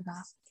materials for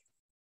that.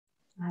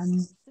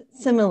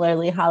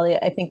 Similarly, Holly,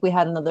 I think we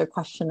had another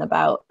question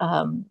about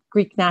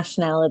Greek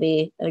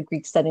nationality and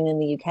Greek studying in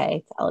the UK.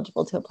 It's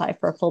eligible to apply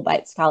for a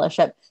Fulbright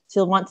scholarship. So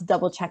you'll want to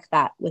double check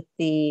that with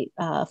the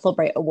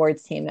Fulbright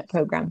Awards team at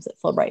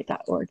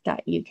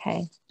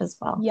programs@fulbright.org.uk as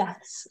well.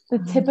 Yes, the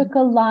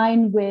typical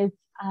line with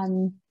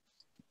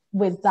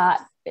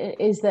that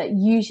is that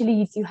usually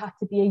you do have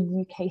to be a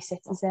UK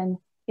citizen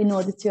in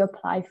order to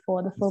apply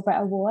for the Fulbright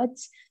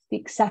Awards. The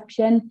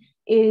exception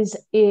is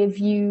if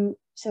you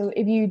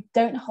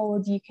don't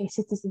hold UK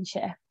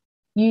citizenship,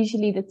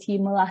 usually the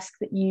team will ask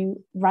that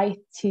you write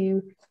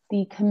to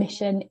the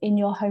commission in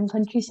your home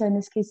country. So in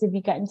this case, if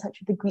you get in touch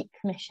with the Greek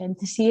commission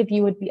to see if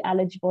you would be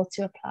eligible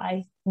to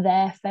apply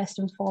there first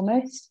and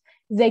foremost.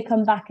 If they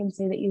come back and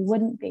say that you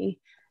wouldn't be,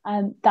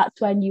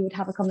 that's when you would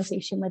have a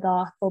conversation with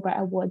our Fulbright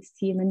Awards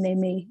team, and they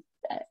may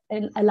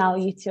allow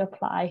you to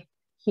apply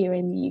here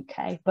in the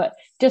UK. But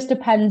just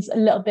depends a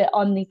little bit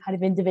on the kind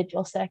of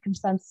individual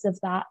circumstances of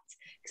that,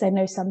 because I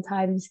know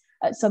sometimes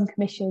at some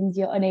commissions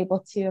you're unable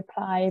to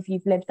apply if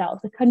you've lived out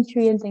of the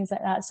country and things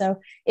like that. So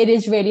it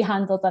is really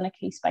handled on a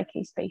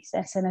case-by-case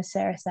basis. And as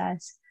Sarah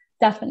says,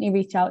 definitely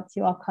reach out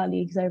to our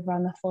colleagues over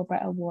on the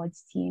Fulbright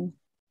Awards team.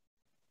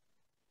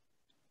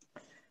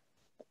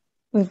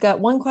 We've got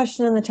one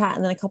question in the chat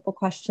and then a couple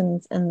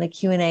questions in the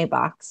Q&A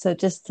box. So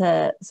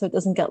so it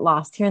doesn't get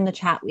lost, here in the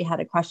chat, we had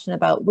a question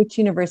about which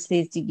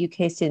universities do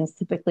UK students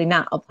typically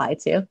not apply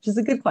to, which is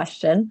a good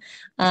question.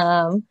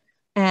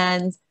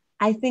 And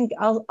I think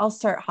I'll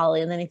start,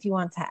 Holly, and then if you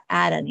want to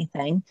add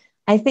anything.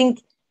 I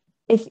think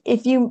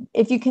if you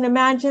can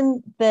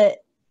imagine that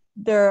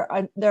there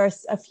are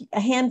a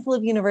handful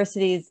of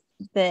universities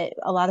that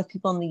a lot of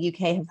people in the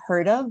UK have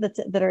heard of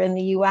that are in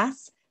the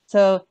US.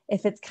 So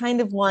if it's kind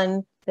of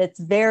one that's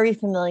very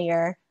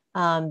familiar,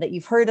 that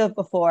you've heard of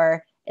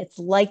before, it's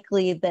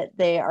likely that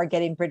they are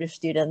getting British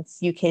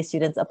students, UK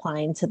students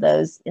applying to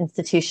those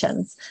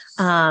institutions.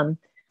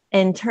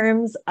 In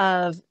terms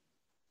of,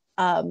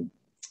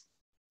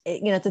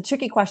 it's a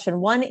tricky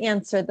question. One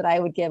answer that I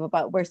would give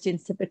about where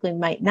students typically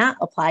might not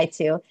apply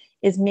to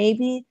is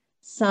maybe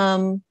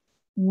some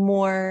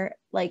more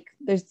like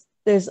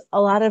there's a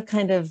lot of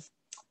kind of,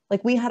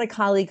 like we had a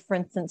colleague, for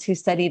instance, who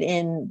studied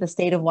in the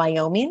state of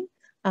Wyoming,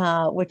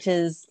 which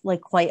is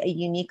like quite a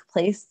unique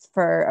place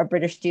for a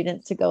British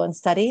student to go and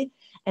study.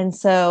 And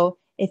so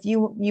if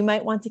you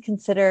might want to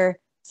consider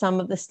some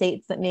of the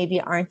states that maybe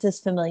aren't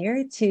as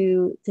familiar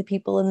to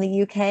people in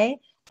the UK,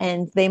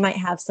 and they might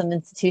have some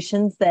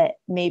institutions that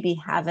maybe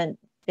haven't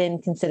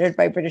been considered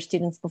by British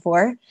students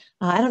before.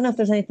 I don't know if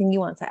there's anything you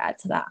want to add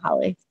to that,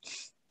 Holly.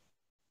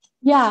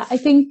 Yeah, I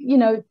think,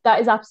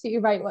 that is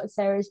absolutely right what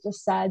Sarah's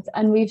just said.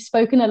 And we've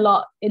spoken a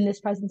lot in this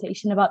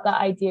presentation about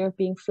that idea of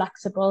being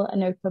flexible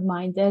and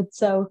open-minded.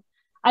 So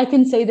I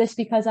can say this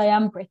because I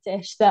am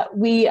British, that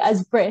we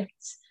as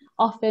Brits,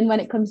 often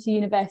when it comes to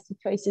university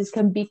choices,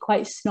 can be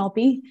quite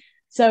snobby.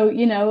 So,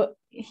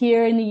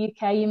 here in the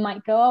UK, you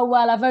might go, oh,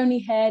 well, I've only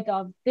heard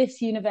of this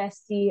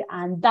university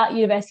and that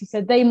university,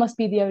 so they must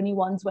be the only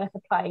ones worth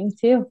applying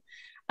to.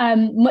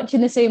 Much in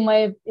the same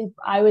way, if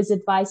I was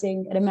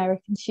advising an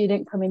American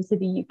student coming to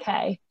the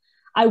UK,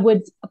 I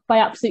would by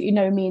absolutely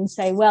no means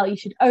say, well, you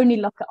should only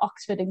look at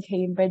Oxford and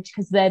Cambridge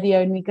because they're the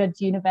only good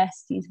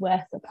universities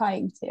worth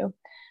applying to.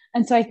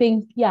 And so I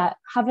think,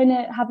 having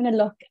a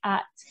look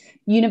at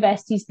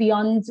universities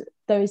beyond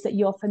those that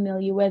you're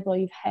familiar with or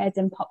you've heard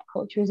in pop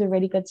culture is a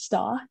really good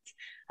start.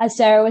 As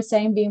Sarah was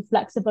saying, being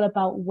flexible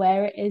about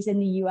where it is in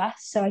the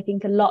US. So I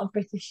think a lot of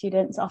British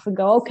students often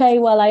go, okay,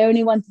 well, I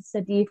only want to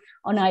study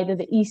on either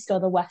the East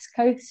or the West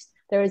Coast.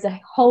 There is a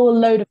whole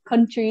load of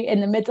country in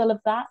the middle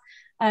of that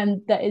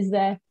that is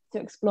there to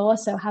explore.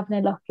 So having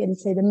a look in,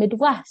 say, the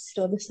Midwest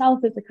or the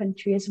South of the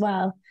country as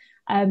well,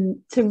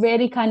 to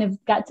really kind of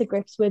get to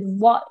grips with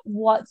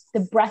what's the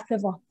breadth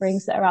of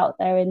offerings that are out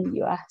there in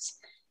the US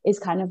is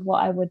kind of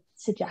what I would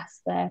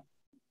suggest there.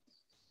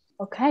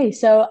 Okay,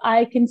 so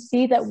I can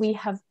see that we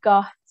have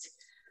got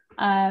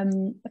a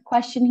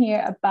question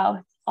here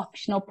about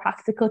optional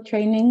practical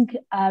training.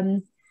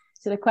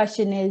 So the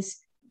question is,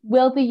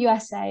 will the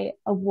USA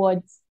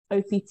award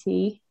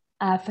OPT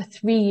for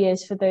 3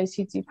 years for those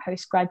who do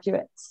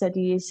postgraduate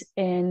studies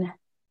in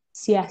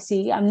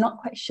CSE? I'm not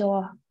quite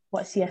sure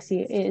what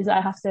CSE is,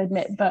 I have to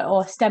admit,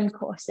 or STEM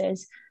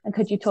courses. And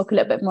could you talk a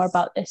little bit more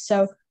about this?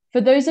 So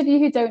for those of you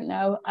who don't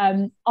know,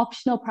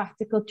 optional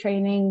practical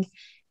training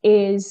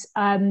is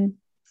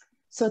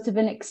sort of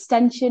an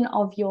extension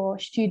of your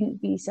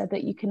student visa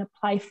that you can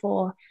apply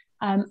for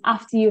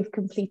after you've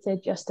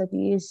completed your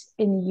studies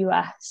in the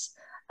US.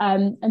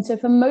 And so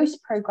for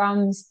most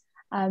programs,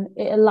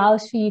 it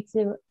allows for you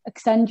to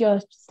extend your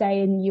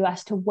stay in the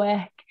US to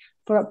work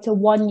for up to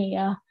 1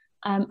 year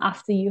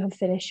after you have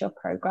finished your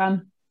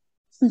program.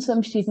 And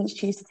some students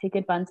choose to take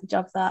advantage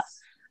of that.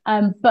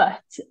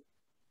 But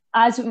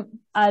as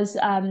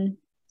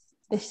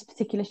this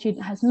particular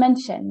student has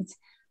mentioned,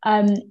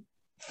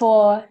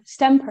 for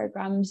STEM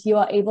programs, you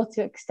are able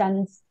to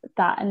extend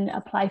that and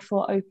apply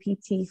for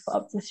OPT for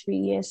up to 3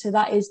 years. So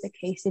that is the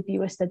case if you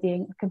were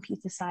studying a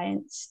computer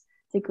science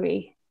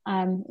degree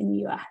in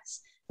the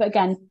US. But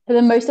again, for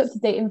the most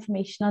up-to-date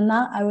information on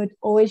that, I would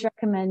always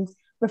recommend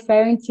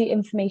referring to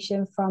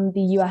information from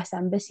the US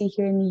Embassy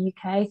here in the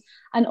UK,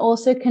 and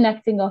also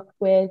connecting up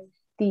with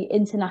the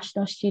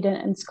International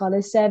Student and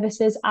Scholars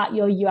Services at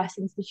your US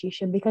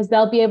institution, because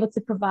they'll be able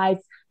to provide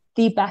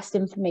the best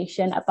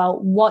information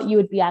about what you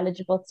would be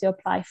eligible to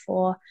apply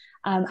for,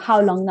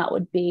 how long that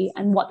would be,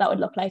 and what that would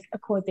look like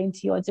according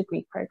to your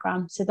degree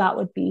program. So that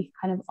would be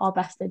kind of our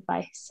best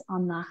advice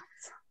on that.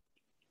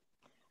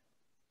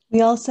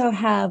 We also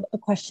have a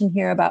question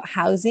here about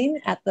housing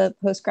at the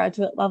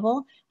postgraduate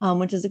level,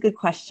 which is a good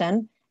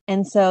question.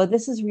 And so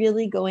this is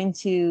really going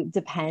to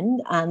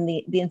depend on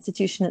the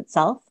institution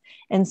itself.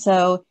 And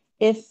so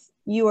if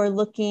you are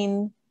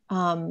looking,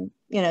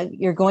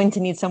 you're going to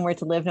need somewhere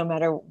to live no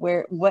matter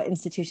what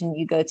institution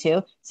you go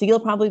to. So you'll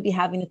probably be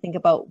having to think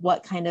about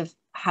what kind of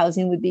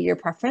housing would be your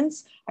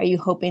preference. Are you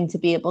hoping to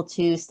be able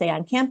to stay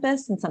on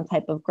campus in some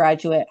type of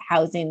graduate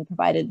housing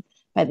provided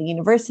by the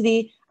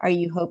university? Are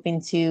you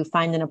hoping to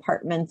find an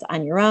apartment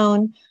on your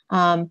own?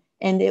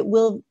 And it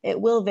will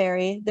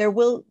vary. There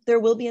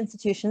will be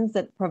institutions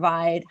that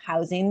provide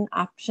housing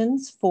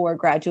options for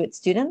graduate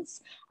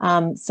students.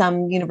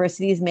 Some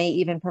universities may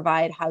even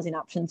provide housing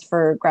options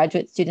for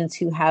graduate students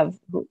who have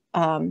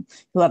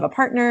a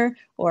partner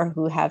or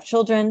who have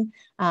children,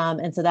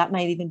 and so that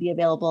might even be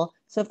available.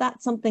 So if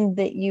that's something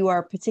that you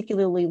are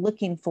particularly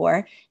looking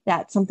for,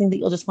 that's something that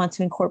you'll just want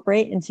to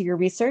incorporate into your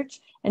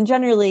research. And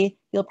generally,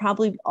 you'll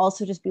probably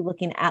also just be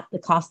looking at the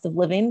cost of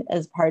living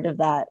as part of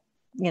that,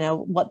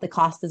 what the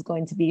cost is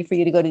going to be for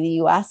you to go to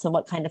the US and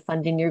what kind of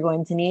funding you're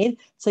going to need.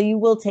 So you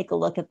will take a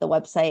look at the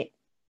website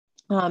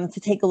to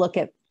take a look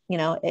at,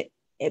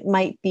 it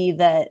might be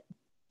that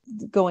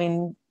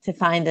going to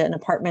find an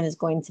apartment is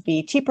going to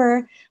be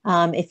cheaper.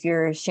 If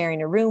you're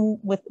sharing a room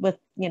with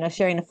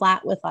sharing a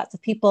flat with lots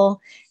of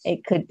people,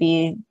 it could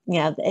be,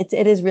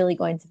 it is really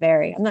going to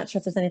vary. I'm not sure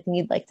if there's anything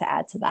you'd like to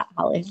add to that,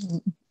 Holly.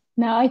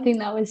 No, I think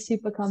that was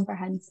super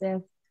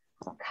comprehensive.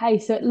 Okay,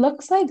 so it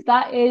looks like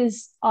that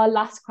is our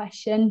last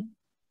question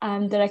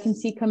that I can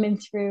see coming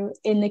through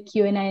in the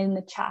Q&A in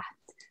the chat.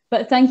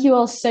 But thank you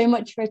all so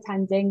much for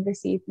attending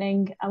this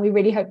evening. And we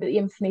really hope that the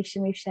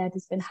information we've shared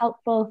has been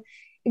helpful.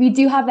 If you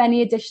do have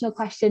any additional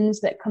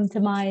questions that come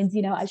to mind,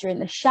 as you're in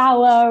the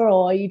shower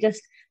or you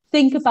just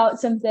think about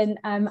something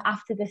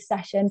after this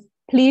session,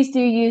 please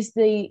do use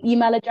the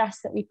email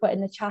address that we put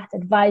in the chat,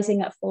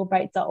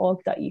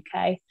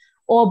 advising@fulbright.org.uk,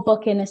 or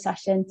book in a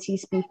session to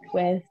speak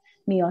with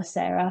me or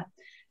Sarah.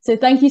 So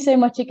thank you so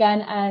much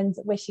again, and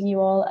wishing you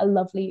all a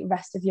lovely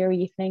rest of your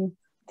evening.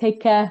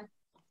 Take care.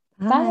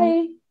 Bye.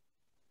 Bye.